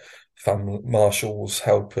teams of family marshals,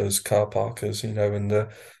 helpers, car parkers, and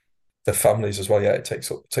their families as well. Yeah, it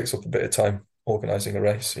takes up a bit of time organising a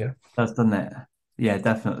race. Yeah. That's done it. Yeah,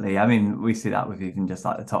 definitely. I mean, we see that with even just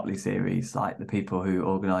like the Totley series, like the people who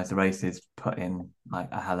organise the races put in like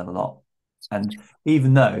a hell of a lot. And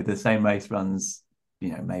even though the same race runs,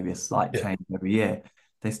 maybe a slight Yeah. change every year,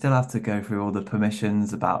 they still have to go through all the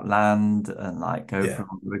permissions about land and like go Yeah. through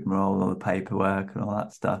all the rigmarole, all the paperwork and all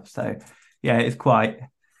that stuff. So yeah, it's quite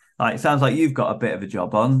like it sounds like you've got a bit of a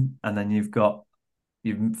job on, and then you're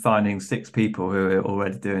finding 6 people who are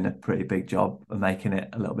already doing a pretty big job and making it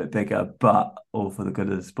a little bit bigger, but all for the good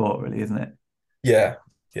of the sport, really, isn't it? Yeah.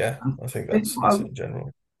 I think It's- that's in general.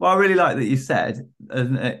 Well, I really like that you said,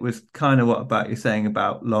 and it was kind of what about you saying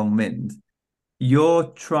about Longmynd. You're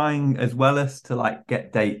trying as well as to like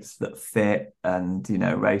get dates that fit and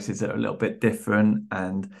races that are a little bit different.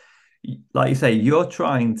 And like you say, you're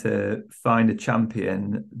trying to find a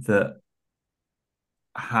champion that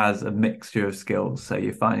has a mixture of skills. So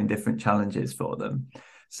you're finding different challenges for them.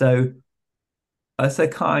 So it's a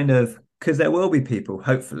kind of because there will be people,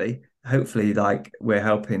 hopefully, like we're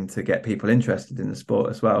helping to get people interested in the sport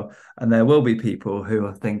as well. And there will be people who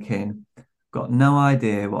are thinking, got no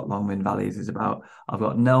idea what Longmynd Valleys is about. I've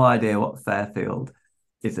got no idea what Fairfield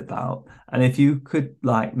is about. And if you could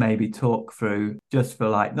like maybe talk through just for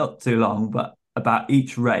like not too long, but about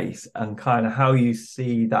each race and kind of how you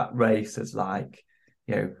see that race as like,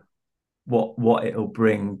 what it'll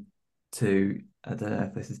bring to, I don't know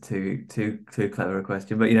if this is too clever a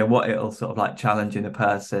question, but what it'll sort of like challenge in a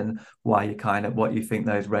person, what you think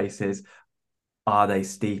those races are. They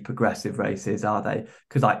steep, aggressive races? Are they?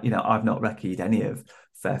 Because I've not recce'd any of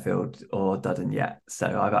Fairfield or Dudden yet,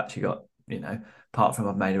 so I've actually got apart from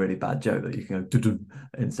I've made a really bad joke that you can go Dudden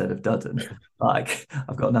instead of Dudden, like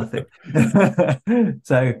I've got nothing.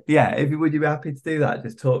 So yeah, would you be happy to do that?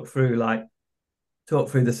 Just talk through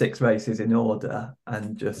the 6 races in order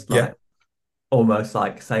and just like almost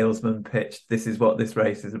like salesman pitch. This is what this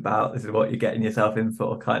race is about. This is what you're getting yourself in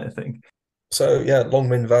for, kind of thing. So yeah,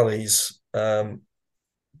 Longmynd Valleys. So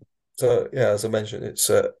yeah, as I mentioned, it's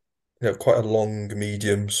quite a long,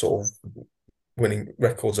 medium sort of winning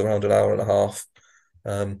records around an hour and a half,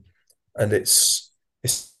 and it's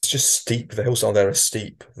just steep. The hillside there are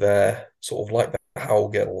steep. They're sort of like the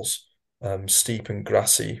Howgills, steep and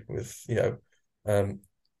grassy with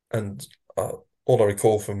and all I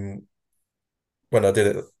recall from when I did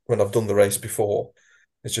it, when I've done the race before,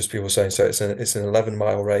 it's just people saying, so it's an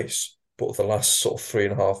 11-mile race, but the last sort of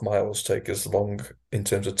 3.5 miles take as long in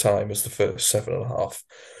terms of time as the first 7.5,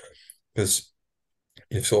 because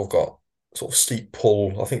you've sort of got sort of steep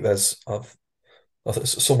pull. I think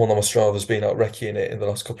someone on my Strava's been out recceing it in the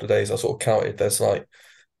last couple of days. I sort of counted. There's like,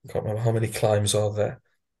 I can't remember how many climbs are there.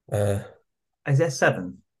 Is there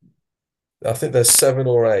 7? I think there's 7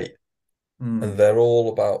 or 8. and they're all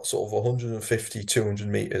about sort of 150, 200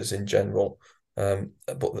 meters in general.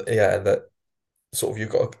 But yeah, that sort of you've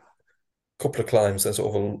got a couple of climbs, then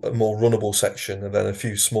sort of a more runnable section, and then a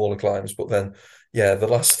few smaller climbs. But then, yeah, the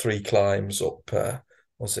last three climbs up,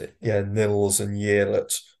 was it? Yeah, Nils and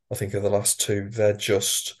Yearlet, I think are the last two. They're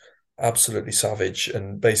just absolutely savage.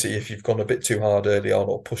 And basically, if you've gone a bit too hard early on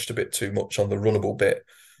or pushed a bit too much on the runnable bit,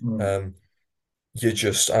 um, you're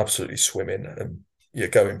just absolutely swimming and you're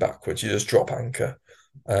going backwards. You just drop anchor.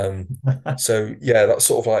 So yeah, that's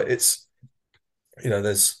sort of like it's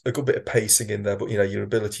there's a good bit of pacing in there, but your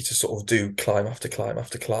ability to sort of do climb after climb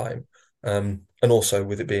after climb, and also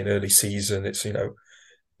with it being early season, it's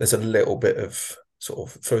there's a little bit of sort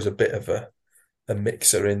of throws a bit of a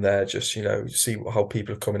mixer in there. Just see how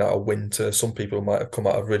people are coming out of winter. Some people might have come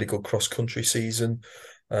out of really good cross country season.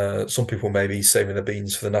 Some people may be saving the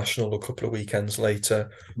beans for the national a couple of weekends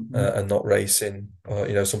later and not racing.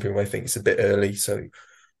 Some people may think it's a bit early, so.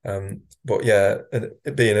 But yeah, and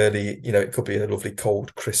it being early, it could be a lovely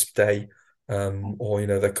cold, crisp day, or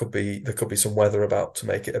there could be some weather about to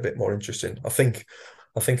make it a bit more interesting. I think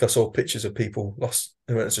I saw pictures of people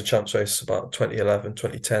who went to a champs race about 2011,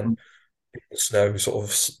 2010, snow sort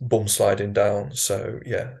of bum sliding down. So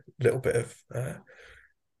yeah, a little bit of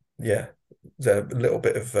yeah, there's a little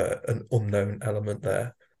bit of an unknown element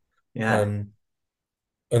there. Yeah.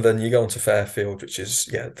 And then you go on to Fairfield, which is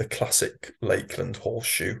the classic Lakeland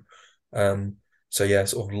horseshoe. So yeah,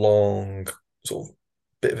 sort of long, sort of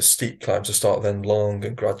bit of a steep climb to start, then long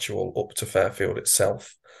and gradual up to Fairfield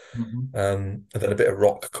itself. And then a bit of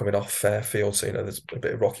rock coming off Fairfield. So there's a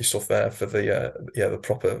bit of rocky stuff there for the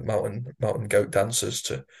proper mountain goat dancers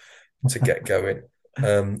to get going.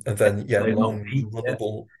 And then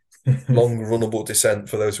long runnable descent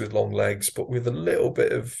for those with long legs, but with a little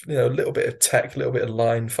bit of tech, a little bit of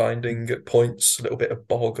line finding at points, a little bit of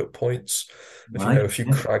bog at points. If a few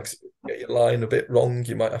crags, get your line a bit wrong,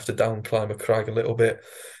 you might have to down climb a crag a little bit.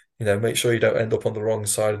 Make sure you don't end up on the wrong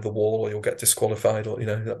side of the wall or you'll get disqualified, or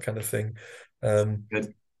that kind of thing.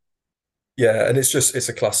 Good. Yeah, and it's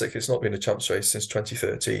a classic. It's not been a champs race since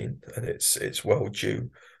 2013, and it's well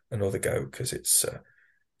due another go because it's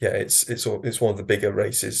one of the bigger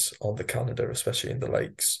races on the calendar, especially in the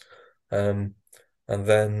lakes. And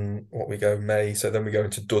then we go May, so then we go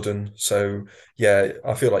into Duddon. So yeah,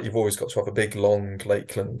 I feel like you've always got to have a big long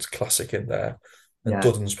Lakeland classic in there. And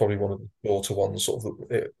Duddon's probably one of the shorter ones. Sort of,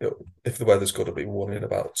 if the weather's good, it'll be won in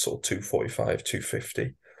about sort of 2:45,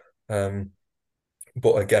 2:50.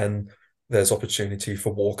 But again, there's opportunity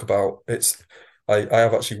for walkabout. I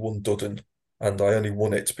have actually won Duddon, and I only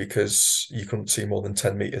won it because you couldn't see more than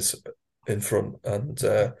 10 meters in front, and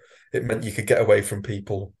it meant you could get away from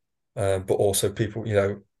people, but also people,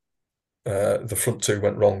 the front two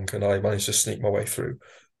went wrong, and I managed to sneak my way through.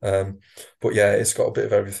 But yeah, it's got a bit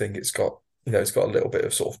of everything. It's got a little bit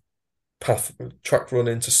of sort of track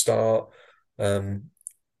running to start, and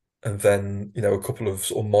then a couple of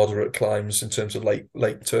sort of moderate climbs in terms of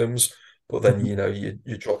lake terms. But then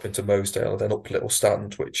you drop into Mosedale, and then up Little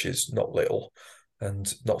Stand, which is not little,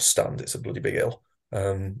 and not stand. It's a bloody big hill,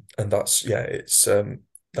 and that's just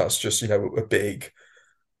a big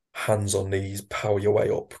hands on knees, power your way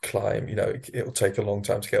up climb. It'll take a long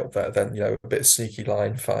time to get up there. Then a bit of sneaky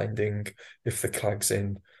line finding if the clag's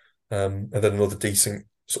in, and then another decent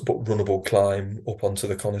sort of runnable climb up onto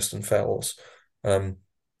the Coniston Fells.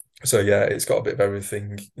 So yeah, it's got a bit of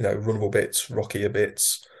everything. Runnable bits, rockier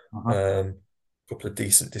bits. Couple of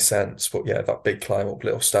decent descents, but yeah, that big climb up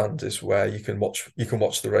Little Stand is where you can watch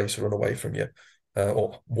the race run away from you,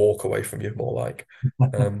 or walk away from you, more like.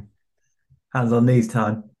 Hands on knees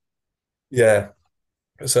time. Yeah.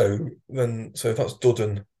 So that's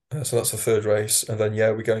Duddon. So that's the third race, and then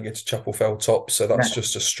we're going into Chapel Fell Top. So that's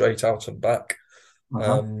just a straight out and back.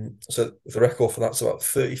 So the record for that's about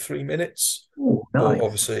 33 minutes. Ooh, nice. But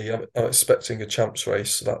obviously, I'm expecting a champs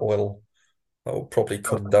race that will probably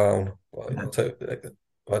come down.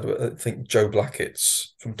 I think Joe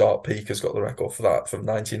Blackett's from Dart Peak has got the record for that from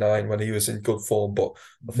 '99 when he was in good form. But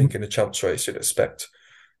I think in a champs race, you'd expect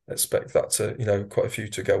that to quite a few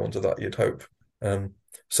to go under that. You'd hope.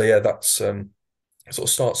 So yeah, that's sort of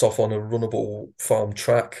starts off on a runnable farm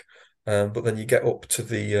track, but then you get up to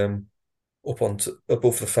the up onto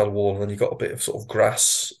above the fell wall, and then you got a bit of sort of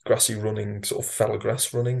grassy running, sort of fell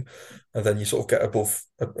grass running, and then you sort of get above,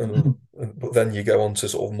 but then you go on to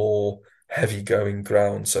sort of more heavy going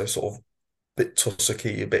ground, so sort of a bit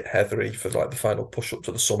tussocky, a bit heathery for like the final push up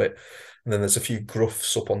to the summit, and then there's a few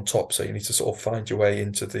groughs up on top, so you need to sort of find your way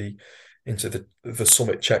into the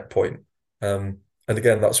summit checkpoint. And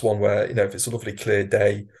again, that's one where if it's a lovely clear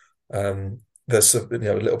day, there's a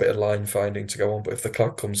little bit of line finding to go on, but if the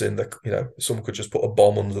cloud comes in, someone could just put a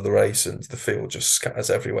bomb under the race and the field just scatters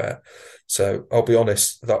everywhere. So I'll be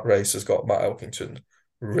honest, that race has got Matt Elkington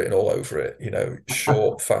written all over it.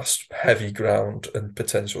 Short, fast, heavy ground, and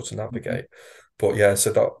potential to navigate. But yeah,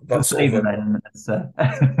 so that's sort of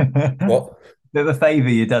what? Bit of a favour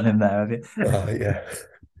you've done him there, have you? Yeah.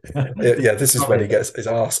 Yeah, this is when he gets his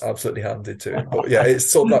arse absolutely handed to him. But yeah,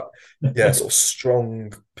 it's sort of sort of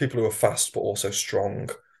strong people who are fast but also strong,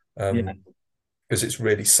 because it's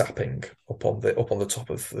really sapping up on the top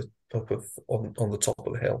of the on the top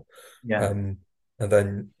of the hill. And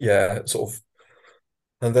then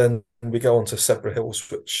and then we go on to Sebra Hills,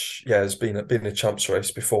 which has been a champs race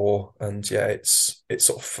before, and it's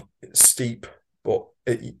steep, but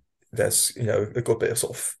there's a good bit of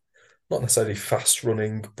sort of not necessarily fast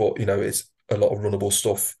running, but it's a lot of runnable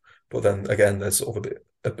stuff. But then again, there's sort of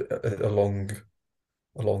a long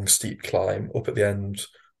steep climb up at the end,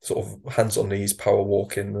 sort of hands on knees, power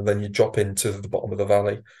walking, and then you drop into the bottom of the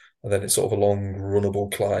valley, and then it's sort of a long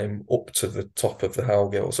runnable climb up to the top of the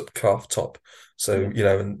Howgills at the Calf Top. So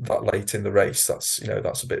and that late in the race, that's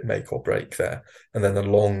a bit make or break there, and then a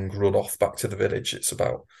long run off back to the village. It's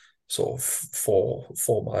about sort of 4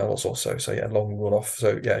 miles or so. So long run off.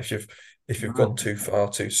 So if you've gone too far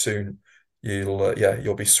too soon,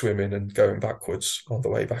 you'll be swimming and going backwards on the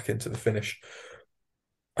way back into the finish.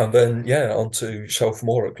 And then onto Shelf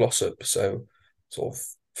Moor at Glossop. So sort of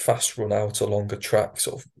fast run out along a track,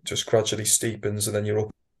 sort of just gradually steepens, and then you're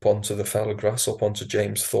up onto the Fell Grass, up onto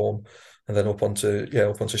James Thorne, and then up onto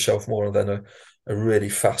Shelf Moor, and then a really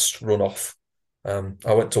fast run off.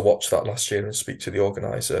 I went to watch that last year and speak to the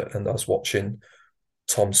organizer, and I was watching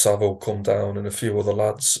Tom Saville come down and a few other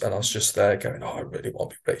lads, and I was just there going, I really want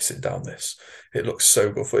to be racing down this. It looks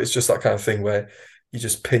so good. It's just that kind of thing where you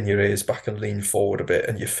just pin your ears back and lean forward a bit,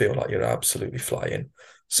 and you feel like you're absolutely flying.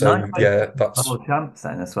 So that's world champs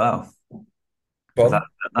then as well. But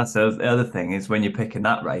that's the other thing is when you're picking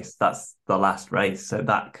that race, that's the last race, so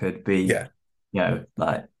that could be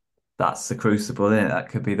like that's the crucible, isn't it? That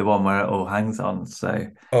could be the one where it all hangs on. So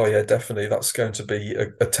definitely that's going to be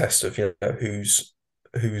a test of who's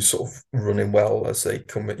sort of running well as they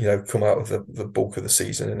come out of the bulk of the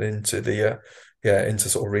season and into the into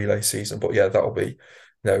sort of relay season. But that'll be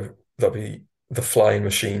the flying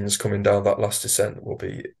machines coming down that last descent will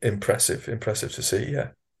be impressive to see.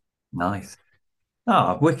 Nice.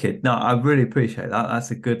 Oh, wicked. No, I really appreciate that.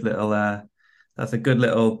 That's a good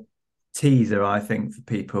little teaser, I think, for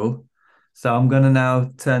people. So I'm going to now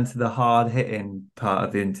turn to the hard hitting part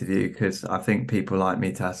of the interview, because I think people like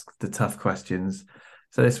me to ask the tough questions.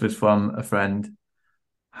 So this was from a friend.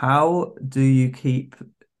 How do you keep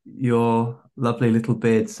your lovely little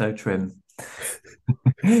beard so trim?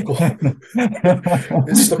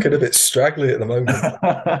 It's looking a bit straggly at the moment.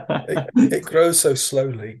 It grows so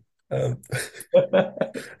slowly.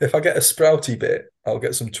 If I get a sprouty bit, I'll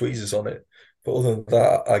get some tweezers on it. But other than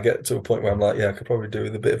that, I get to a point where I'm like, I could probably do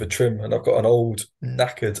with a bit of a trim. And I've got an old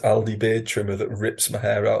knackered Aldi beard trimmer that rips my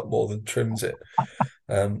hair out more than trims it.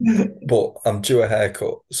 But I'm due a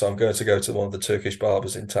haircut, so I'm going to go to one of the Turkish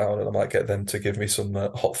barbers in town, and I might get them to give me some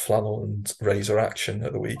hot flannel and razor action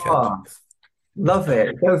at the weekend. Oh, love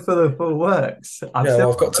it. Go for the full works.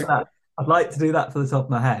 I'd like to do that for the top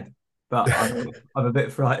of my head, but I'm a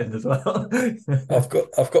bit frightened as well.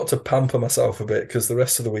 I've got to pamper myself a bit, because the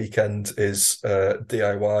rest of the weekend is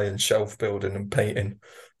DIY and shelf building and painting.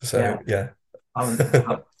 So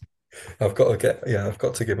I've got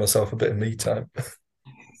to give myself a bit of me time.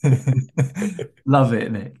 Love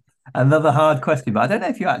it, Nick. Another hard question, but I don't know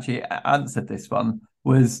if you actually answered this one,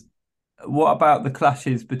 was what about the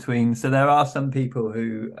clashes between, so there are some people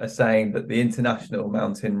who are saying that the international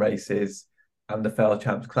mountain races and the Fell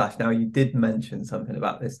Champs clash. Now, you did mention something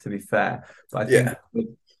about this, to be fair, but I think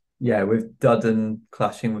with Dudden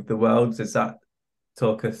clashing with the Worlds, does that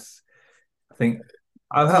talk us? I think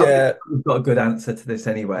we've got a good answer to this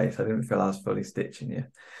anyway, so I didn't feel I was fully stitching you.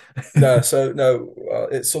 No, it's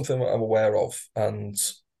something that I'm aware of, and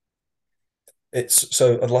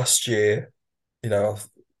last year,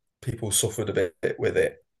 people suffered a bit with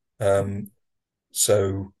it.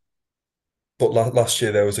 But last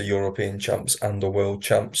year there was a European champs and a world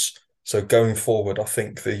champs. So going forward, I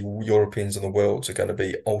think the Europeans and the worlds are going to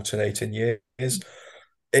be alternating years.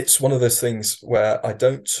 It's one of those things where I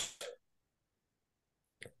don't.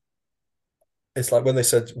 It's like when they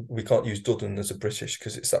said we can't use Dudden as a British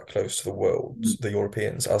because it's that close to the world, the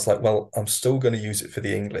Europeans. I was like, well, I'm still going to use it for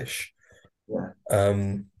the English. Yeah.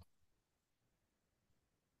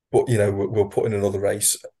 But we'll put in another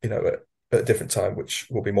race, at a different time, which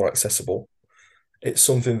will be more accessible. It's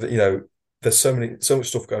something that there's so much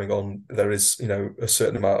stuff going on. There is, a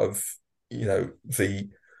certain amount of, the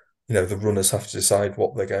runners have to decide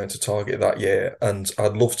what they're going to target that year. And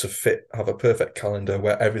I'd love to have a perfect calendar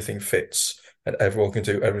where everything fits and everyone can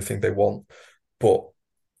do everything they want. But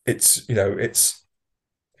it's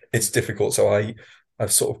difficult. So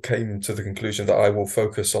I've sort of came to the conclusion that I will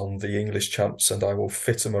focus on the English champs and I will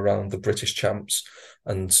fit them around the British champs.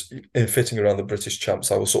 And in fitting around the British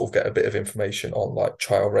champs, I will sort of get a bit of information on like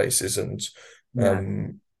trial races and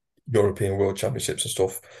European World Championships and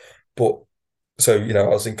stuff. But so, I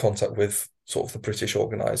was in contact with sort of the British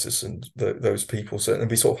organisers and those people. So, and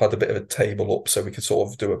we sort of had a bit of a table up so we could sort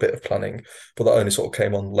of do a bit of planning. But that only sort of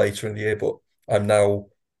came on later in the year. But I now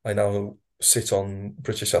sit on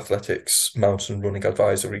British Athletics Mountain Running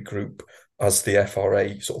Advisory Group as the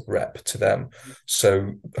FRA sort of rep to them.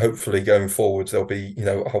 So hopefully going forward, there'll be,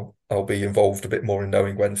 I'll be involved a bit more in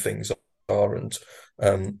knowing when things are and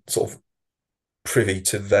sort of privy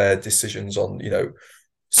to their decisions on,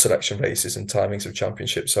 selection races and timings of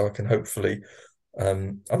championships. So I can hopefully,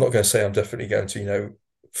 I'm not going to say I'm definitely going to,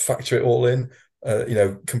 factor it all in,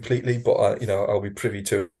 completely, but I'll be privy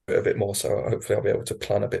to it a bit more. So hopefully I'll be able to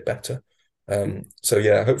plan a bit better. So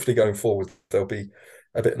yeah, hopefully going forward, there'll be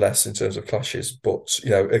a bit less in terms of clashes, but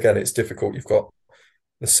again, it's difficult. You've got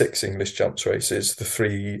the 6 English champs races, the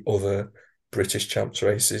 3 other British champs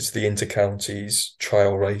races, the inter-counties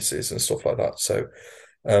trial races and stuff like that. So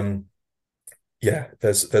yeah,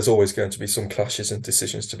 there's always going to be some clashes and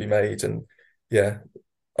decisions to be made. And yeah,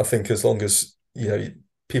 I think as long as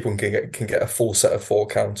people can get a full set of 4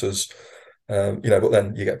 counters, but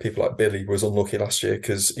then you get people like Billy, who was unlucky last year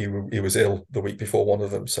because he was ill the week before one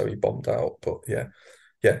of them, so he bombed out. But yeah,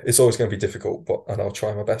 it's always going to be difficult. And I'll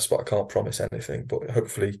try my best, but I can't promise anything. But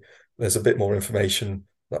hopefully, there's a bit more information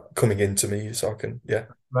coming into me, so I can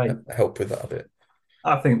help with that a bit.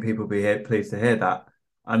 I think people will be pleased to hear that.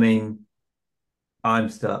 I mean, I'm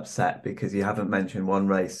still upset because you haven't mentioned one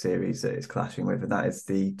race series that it's clashing with, and that is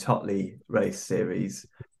the Totley race series.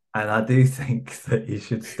 And I do think that you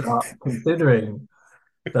should start considering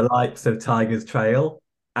the likes of Tigers Trail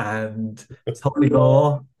and Totley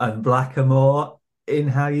and Blackamore in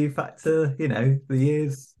how you factor, the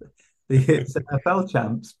year's NFL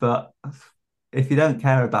champs. But if you don't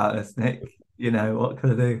care about us, Nick, what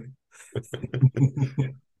can I do?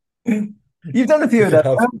 You've done a few of them,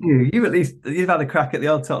 haven't you? You've had a crack at the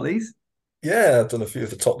old Totleys. Yeah, I've done a few of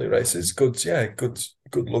the Totley races. Good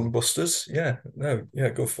lung busters. Yeah, no, yeah,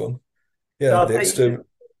 good fun. Yeah,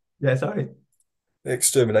 sorry. The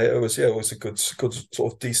Exterminator was a good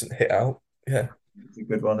sort of decent hit out. Yeah, it's a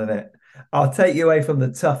good one, isn't it? I'll take you away from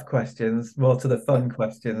the tough questions, more to the fun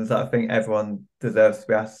questions that I think everyone deserves to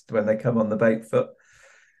be asked when they come on the bait foot.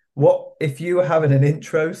 What if you were having an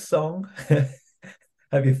intro song?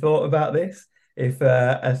 Have you thought about this? If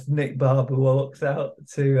as Nick Barber walks out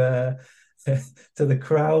to the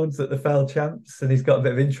crowds at the Fell Champs and he's got a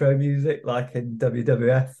bit of intro music like in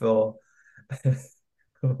WWF, or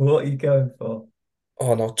what are you going for?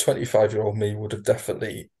 Oh no, 25-year-old me would have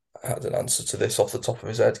definitely had an answer to this off the top of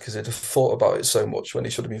his head because he'd have thought about it so much when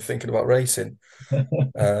he should have been thinking about racing.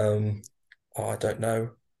 I don't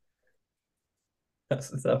know.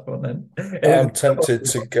 That's a tough one then. I'm tempted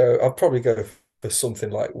to go. I'll probably go for something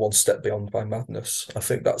like One Step Beyond by Madness. I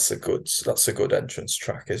think that's a good entrance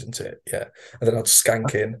track, isn't it? Yeah. And then I'd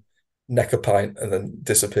skank in, neck a pint, and then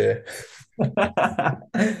disappear.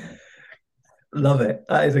 Love it.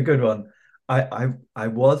 That is a good one. I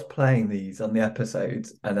was playing these on the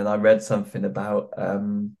episodes, and then I read something about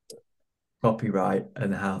copyright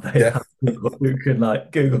and how they have people who can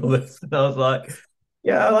like Google this, and I was like,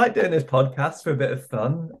 yeah, I like doing this podcast for a bit of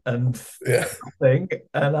fun and thing,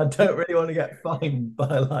 and I don't really want to get fined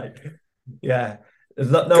by there's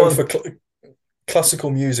no one for classical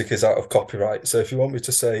music is out of copyright. So if you want me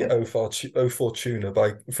to say "Oh Fortuna"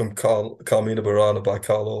 from Carmina Burana by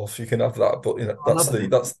Carl Orff, you can have that. But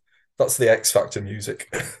that's the X Factor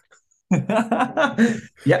music.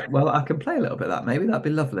 Yeah, well, I can play a little bit of that. Maybe that'd be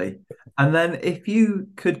lovely. And then if you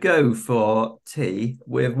could go for tea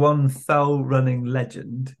with one fell running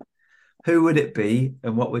legend, who would it be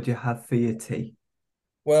and what would you have for your tea?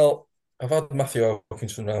 Well, I've had Matthew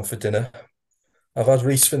Elkington around for dinner. I've had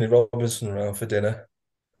Rhys Finney-Robinson around for dinner.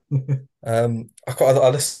 I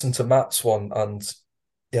listened to Matt's one and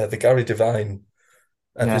the Gary Devine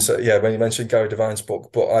episode. Yeah, when you mentioned Gary Devine's book,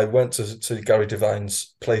 but I went to Gary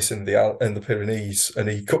Devine's place in the Pyrenees and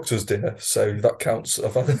he cooked us dinner, so that counts.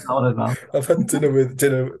 I've had dinner with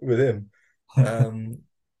him.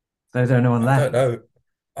 There's no one left. I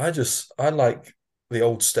don't know. I like the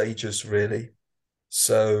old stages really.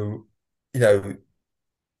 So,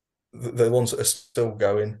 the ones that are still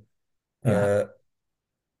going. Yeah.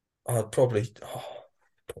 I'd probably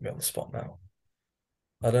put me on the spot now.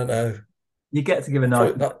 I don't know. You get to give a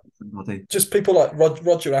nice Probably to somebody. just people like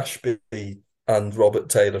Roger Ashby and Robert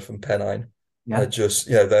Taylor from Pennine are Yeah. just,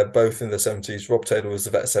 they're both in their 70s. Rob Taylor was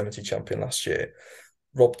the Vet 70 champion last year.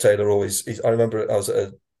 Rob Taylor I remember I was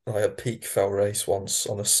at a peak fell race once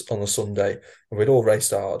on a Sunday, and we'd all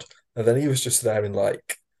raced hard, and then he was just there in a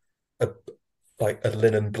a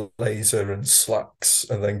linen blazer and slacks,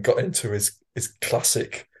 and then got into his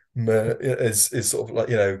classic his sort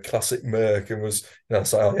of classic Merc, and was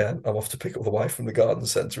say, oh yeah, I'm off to pick up the wife from the garden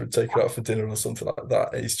centre and take her out for dinner or something like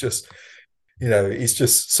that. He's just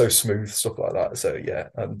so smooth, stuff like that. So yeah,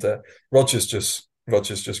 and Roger's just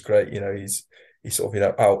great. He's sort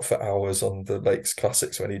of out for hours on the Lakes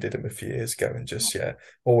Classics when he did them a few years ago, and just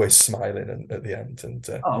always smiling and at the end. And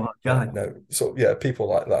Oh my God. people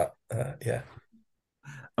like that. Yeah,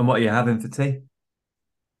 And what are you having for tea?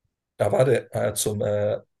 I've had it. I had some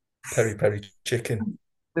peri peri chicken.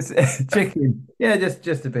 This chicken. Yeah,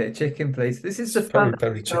 just a bit of chicken, please. This is the Peri fun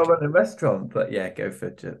peri of chicken. running a restaurant, but yeah, go for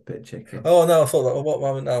a bit of chicken. Oh no, I thought that. What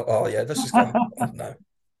moment now? Oh yeah, let's just go. I don't know.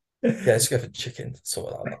 Yeah, let's go for chicken.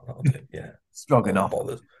 Something like that. That'll do. Yeah, I'm not Stroganoff.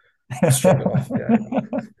 bothered. Stroganoff.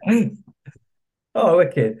 Yeah. Oh,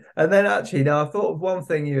 wicked. And then actually, now I thought of one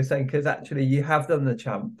thing you were saying, because actually you have done the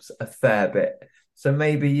champs a fair bit. So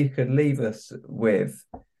maybe you could leave us with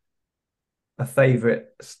a favorite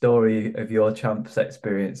story of your champs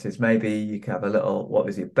experiences. Maybe you could have a little, what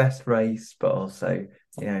was your best race, but also,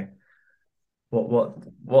 you know,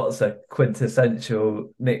 what's a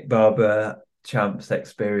quintessential Nick Barber champs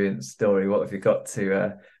experience story? What have you got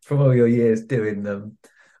to from all your years doing them?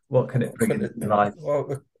 What can it bring into life?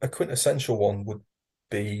 Well, a quintessential one would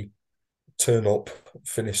be turn up,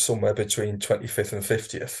 finish somewhere between 25th and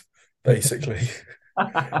 50th, basically.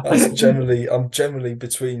 I'm generally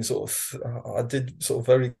between I did sort of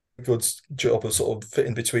very good job of sort of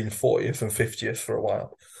fitting between 40th and 50th for a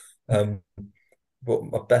while. But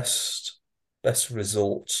my best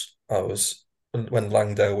result I was when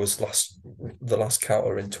Langdale was the last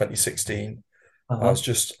counter in 2016. Uh-huh.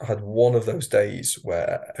 I had one of those days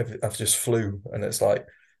where I've just flew, and it's like,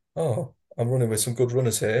 oh, I'm running with some good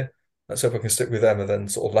runners here. Let's hope I can stick with them, and then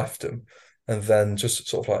sort of left them, and then just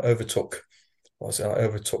sort of like overtook. What was it? I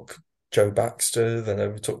overtook Joe Baxter, then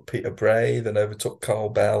overtook Peter Bray, then overtook Carl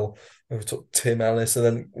Bell, overtook Tim Ellis, and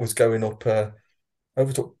then was going up.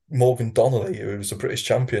 Overtook Morgan Donnelly, who was a British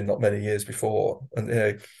champion not many years before, and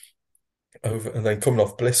and then coming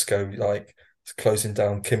off Blisco, like closing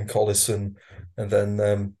down Kim Collison, and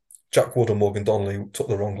then Jack Wood and Morgan Donnelly took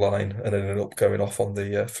the wrong line and ended up going off on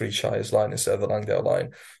the Three Shires line instead of the Langdale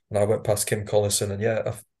line. And I went past Kim Collison, and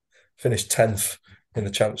I finished 10th in the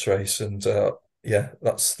champs race, and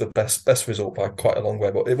that's the best result by quite a long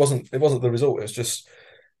way. But it wasn't the result. It was just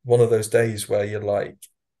one of those days where you're like,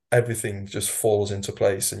 everything just falls into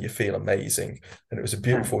place and you feel amazing. And it was a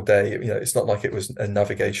beautiful day. It's not like it was a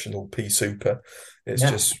navigational P super. It's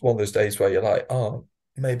just one of those days where you're like, oh,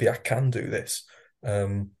 maybe I can do this.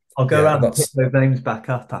 I'll go around and pick those names back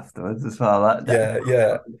up afterwards as well. I mean,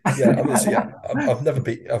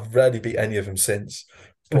 I've rarely beat any of them since.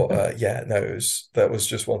 But that was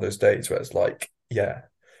just one of those days where it's like, that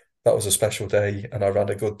was a special day, and I ran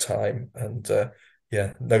a good time, and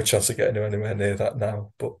no chance of getting anywhere near that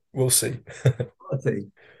now, but we'll see.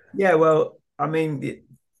 Yeah, well, I mean,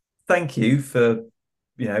 thank you for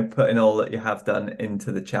putting all that you have done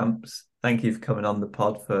into the champs. Thank you for coming on the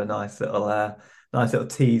pod for a nice little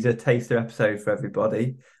teaser, taster episode for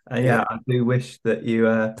everybody. And I do wish that you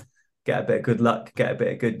get a bit of good luck, get a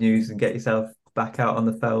bit of good news, and get yourself back out on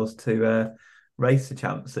the fells to race the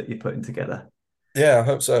champs that you're putting together. Yeah, I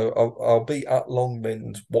hope so. I'll be at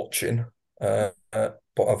Longmynd watching, but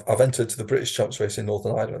I've entered the British champs race in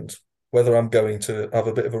Northern Ireland. Whether I'm going to have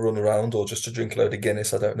a bit of a run around or just to drink a load of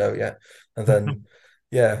Guinness, I don't know yet. And then,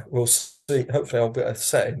 we'll see. Hopefully, I'll get a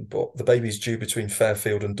setting. But the baby's due between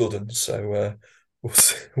Fairfield and Dudden, so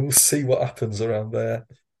we'll see what happens around there.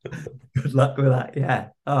 Good luck with that. Yeah,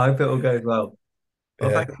 I hope it all goes well. Well,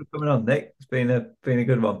 thanks for coming on, Nick. It's been a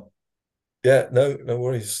good one. Yeah, no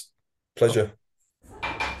worries. Pleasure.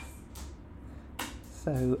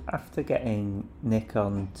 So after getting Nick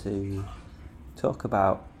on to talk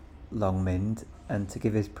about Longmynd and to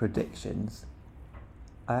give his predictions,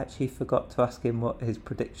 I actually forgot to ask him what his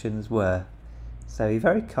predictions were. So he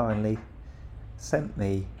very kindly sent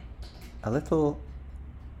me a little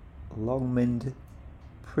Longmynd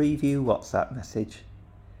preview WhatsApp message,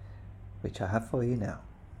 which I have for you now.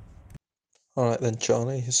 All right then,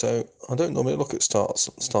 Charlie. So I don't normally look at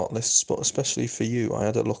start lists, but especially for you, I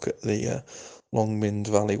had a look at the Longmynd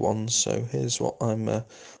Valley ones. So here's what I'm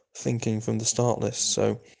thinking from the start list.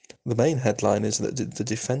 So the main headline is that the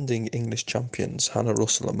defending English champions Hannah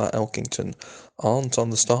Russell and Matt Elkington aren't on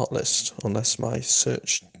the start list unless my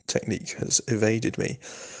search technique has evaded me.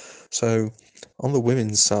 So on the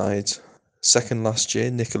women's side, second last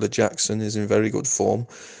year, Nicola Jackson is in very good form.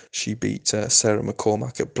 She beat Sarah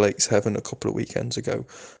McCormack at Blake's Heaven a couple of weekends ago,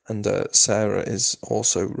 and Sarah is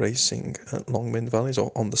also racing at Longmynd Valleys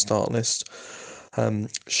or on the start list.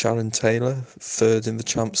 Sharon Taylor, third in the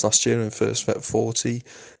champs last year in first Vet 40,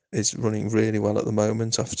 is running really well at the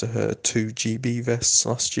moment after her 2 GB vests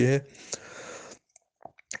last year.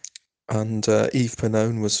 And Eve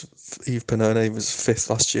Pennone was fifth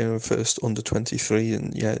last year and first under 23,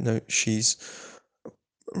 and yeah, no, she's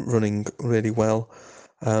running really well.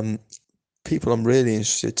 People I'm really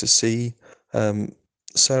interested to see.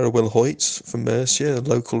 Sarah Will Hoyt from Mercia, a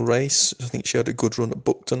local race. I think she had a good run at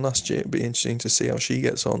Buckton last year. It'd be interesting to see how she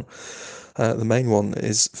gets on. The main one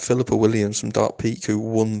is Philippa Williams from Dart Peak, who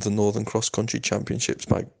won the Northern Cross Country Championships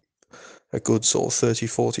by a good sort of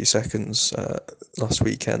 30-40 seconds last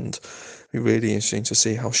weekend. It'll be really interesting to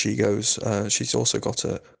see how she goes. She's also got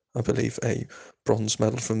I believe, a bronze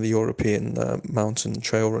medal from the European Mountain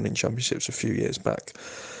Trail Running Championships a few years back.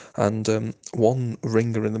 And one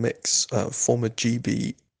ringer in the mix, former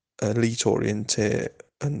GB elite orienteer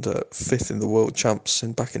and fifth in the world champs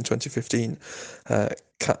back in 2015,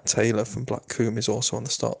 Kat Taylor from Black Combe is also on the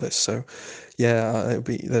start list. So yeah,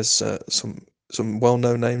 there's some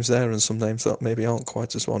well-known names there and some names that maybe aren't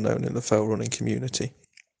quite as well known in the fell running community.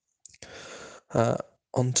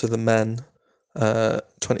 On to the men.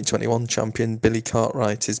 2021 champion Billy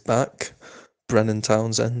Cartwright is back. Brennan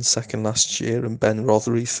Townsend, second last year, and Ben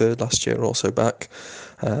Rothery, third last year, also back.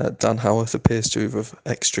 Dan Howarth appears to have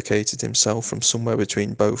extricated himself from somewhere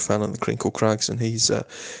between Bowfell and the Crinkle Crags, and he's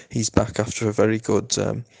back after a very good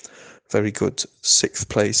sixth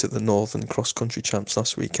place at the Northern Cross Country Champs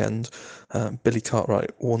last weekend. Billy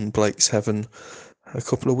Cartwright won Blake's Heaven a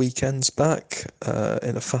couple of weekends back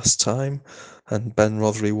in a fast time, and Ben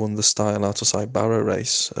Rothery won the Style Outside Barrow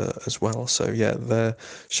race as well. So yeah, they're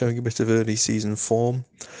showing a bit of early season form.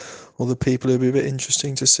 Other people who'll be a bit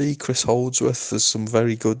interesting to see, Chris Holdsworth. There's some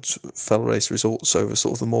very good fell race results over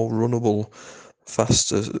sort of the more runnable,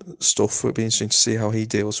 faster stuff. It'll be interesting to see how he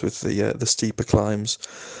deals with the steeper climbs.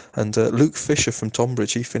 And Luke Fisher from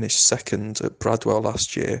Tonbridge, he finished second at Bradwell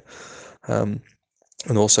last year.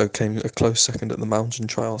 And also came a close second at the mountain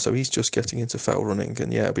trial. So he's just getting into fell running,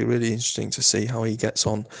 and yeah, it'll be really interesting to see how he gets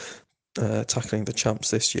on tackling the champs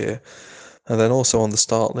this year. And then also on the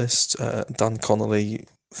start list, Dan Connolly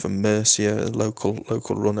from Mercia, a local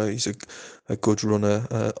runner. He's a good runner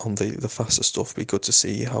on the faster stuff. Be good to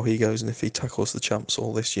see how he goes and if he tackles the champs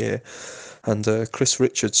all this year. And Chris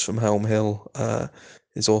Richards from Helm Hill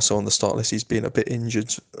is also on the start list. He's been a bit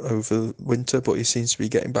injured over winter, but he seems to be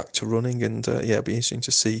getting back to running, and yeah, it'll be interesting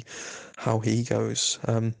to see how he goes.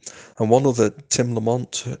 And one other, Tim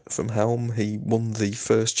Lamont from Helm, he won the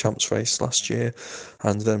first champs race last year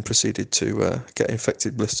and then proceeded to get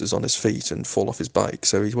infected blisters on his feet and fall off his bike,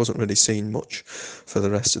 so he wasn't really seen much for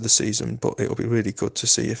the rest of the season, but it'll be really good to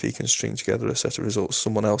see if he can string together a set of results.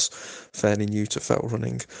 Someone else fairly new to fell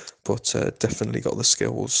running, but definitely got the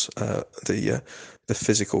skills, the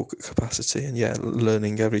physical capacity, and yeah,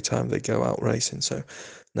 learning every time they go out racing. So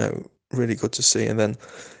no, really good to see. And then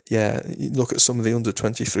yeah, you look at some of the under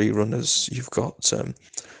 23 runners. You've got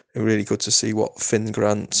really good to see what Finn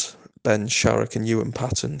Grant, Ben Sharrock and Ewan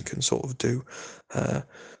Patton can sort of do.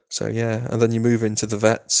 So yeah, and then you move into the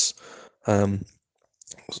vets.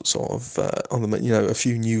 Sort of on the a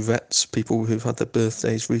few new vets, people who've had their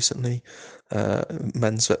birthdays recently.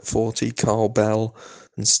 Men's Vet 40, Carl Bell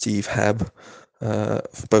and Steve Hebb,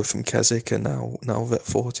 both from Keswick, and now Vet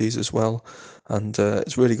 40s as well. And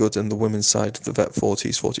it's really good. In the women's side of the Vet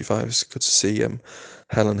 40s, 45s, good to see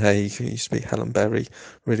Helen Hay, who used to be Helen Berry.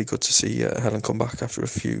 Really good to see Helen come back after a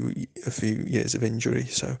few years of injury.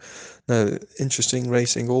 So no, interesting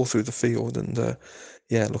racing all through the field, and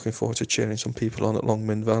yeah, looking forward to cheering some people on at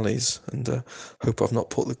Longmynd Valleys, and hope I've not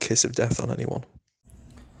put the kiss of death on anyone.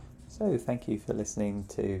 So thank you for listening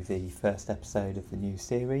to the first episode of the new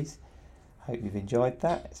series. Hope you've enjoyed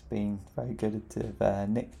that. It's been very good of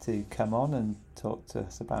Nick to come on and talk to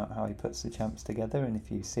us about how he puts the champs together, and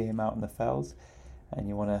if you see him out in the fells and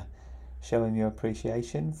you want to show him your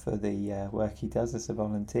appreciation for the work he does as a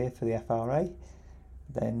volunteer for the FRA,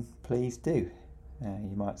 then please do.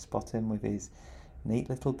 You might spot him with his neat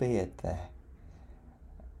little beard there.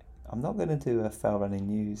 I'm not going to do a fell running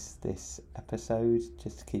news this episode,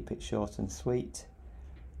 just to keep it short and sweet.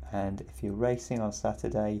 And if you're racing on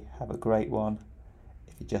Saturday, have a great one.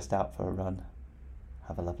 If you're just out for a run,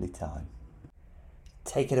 have a lovely time.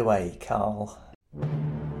 Take it away, Carl.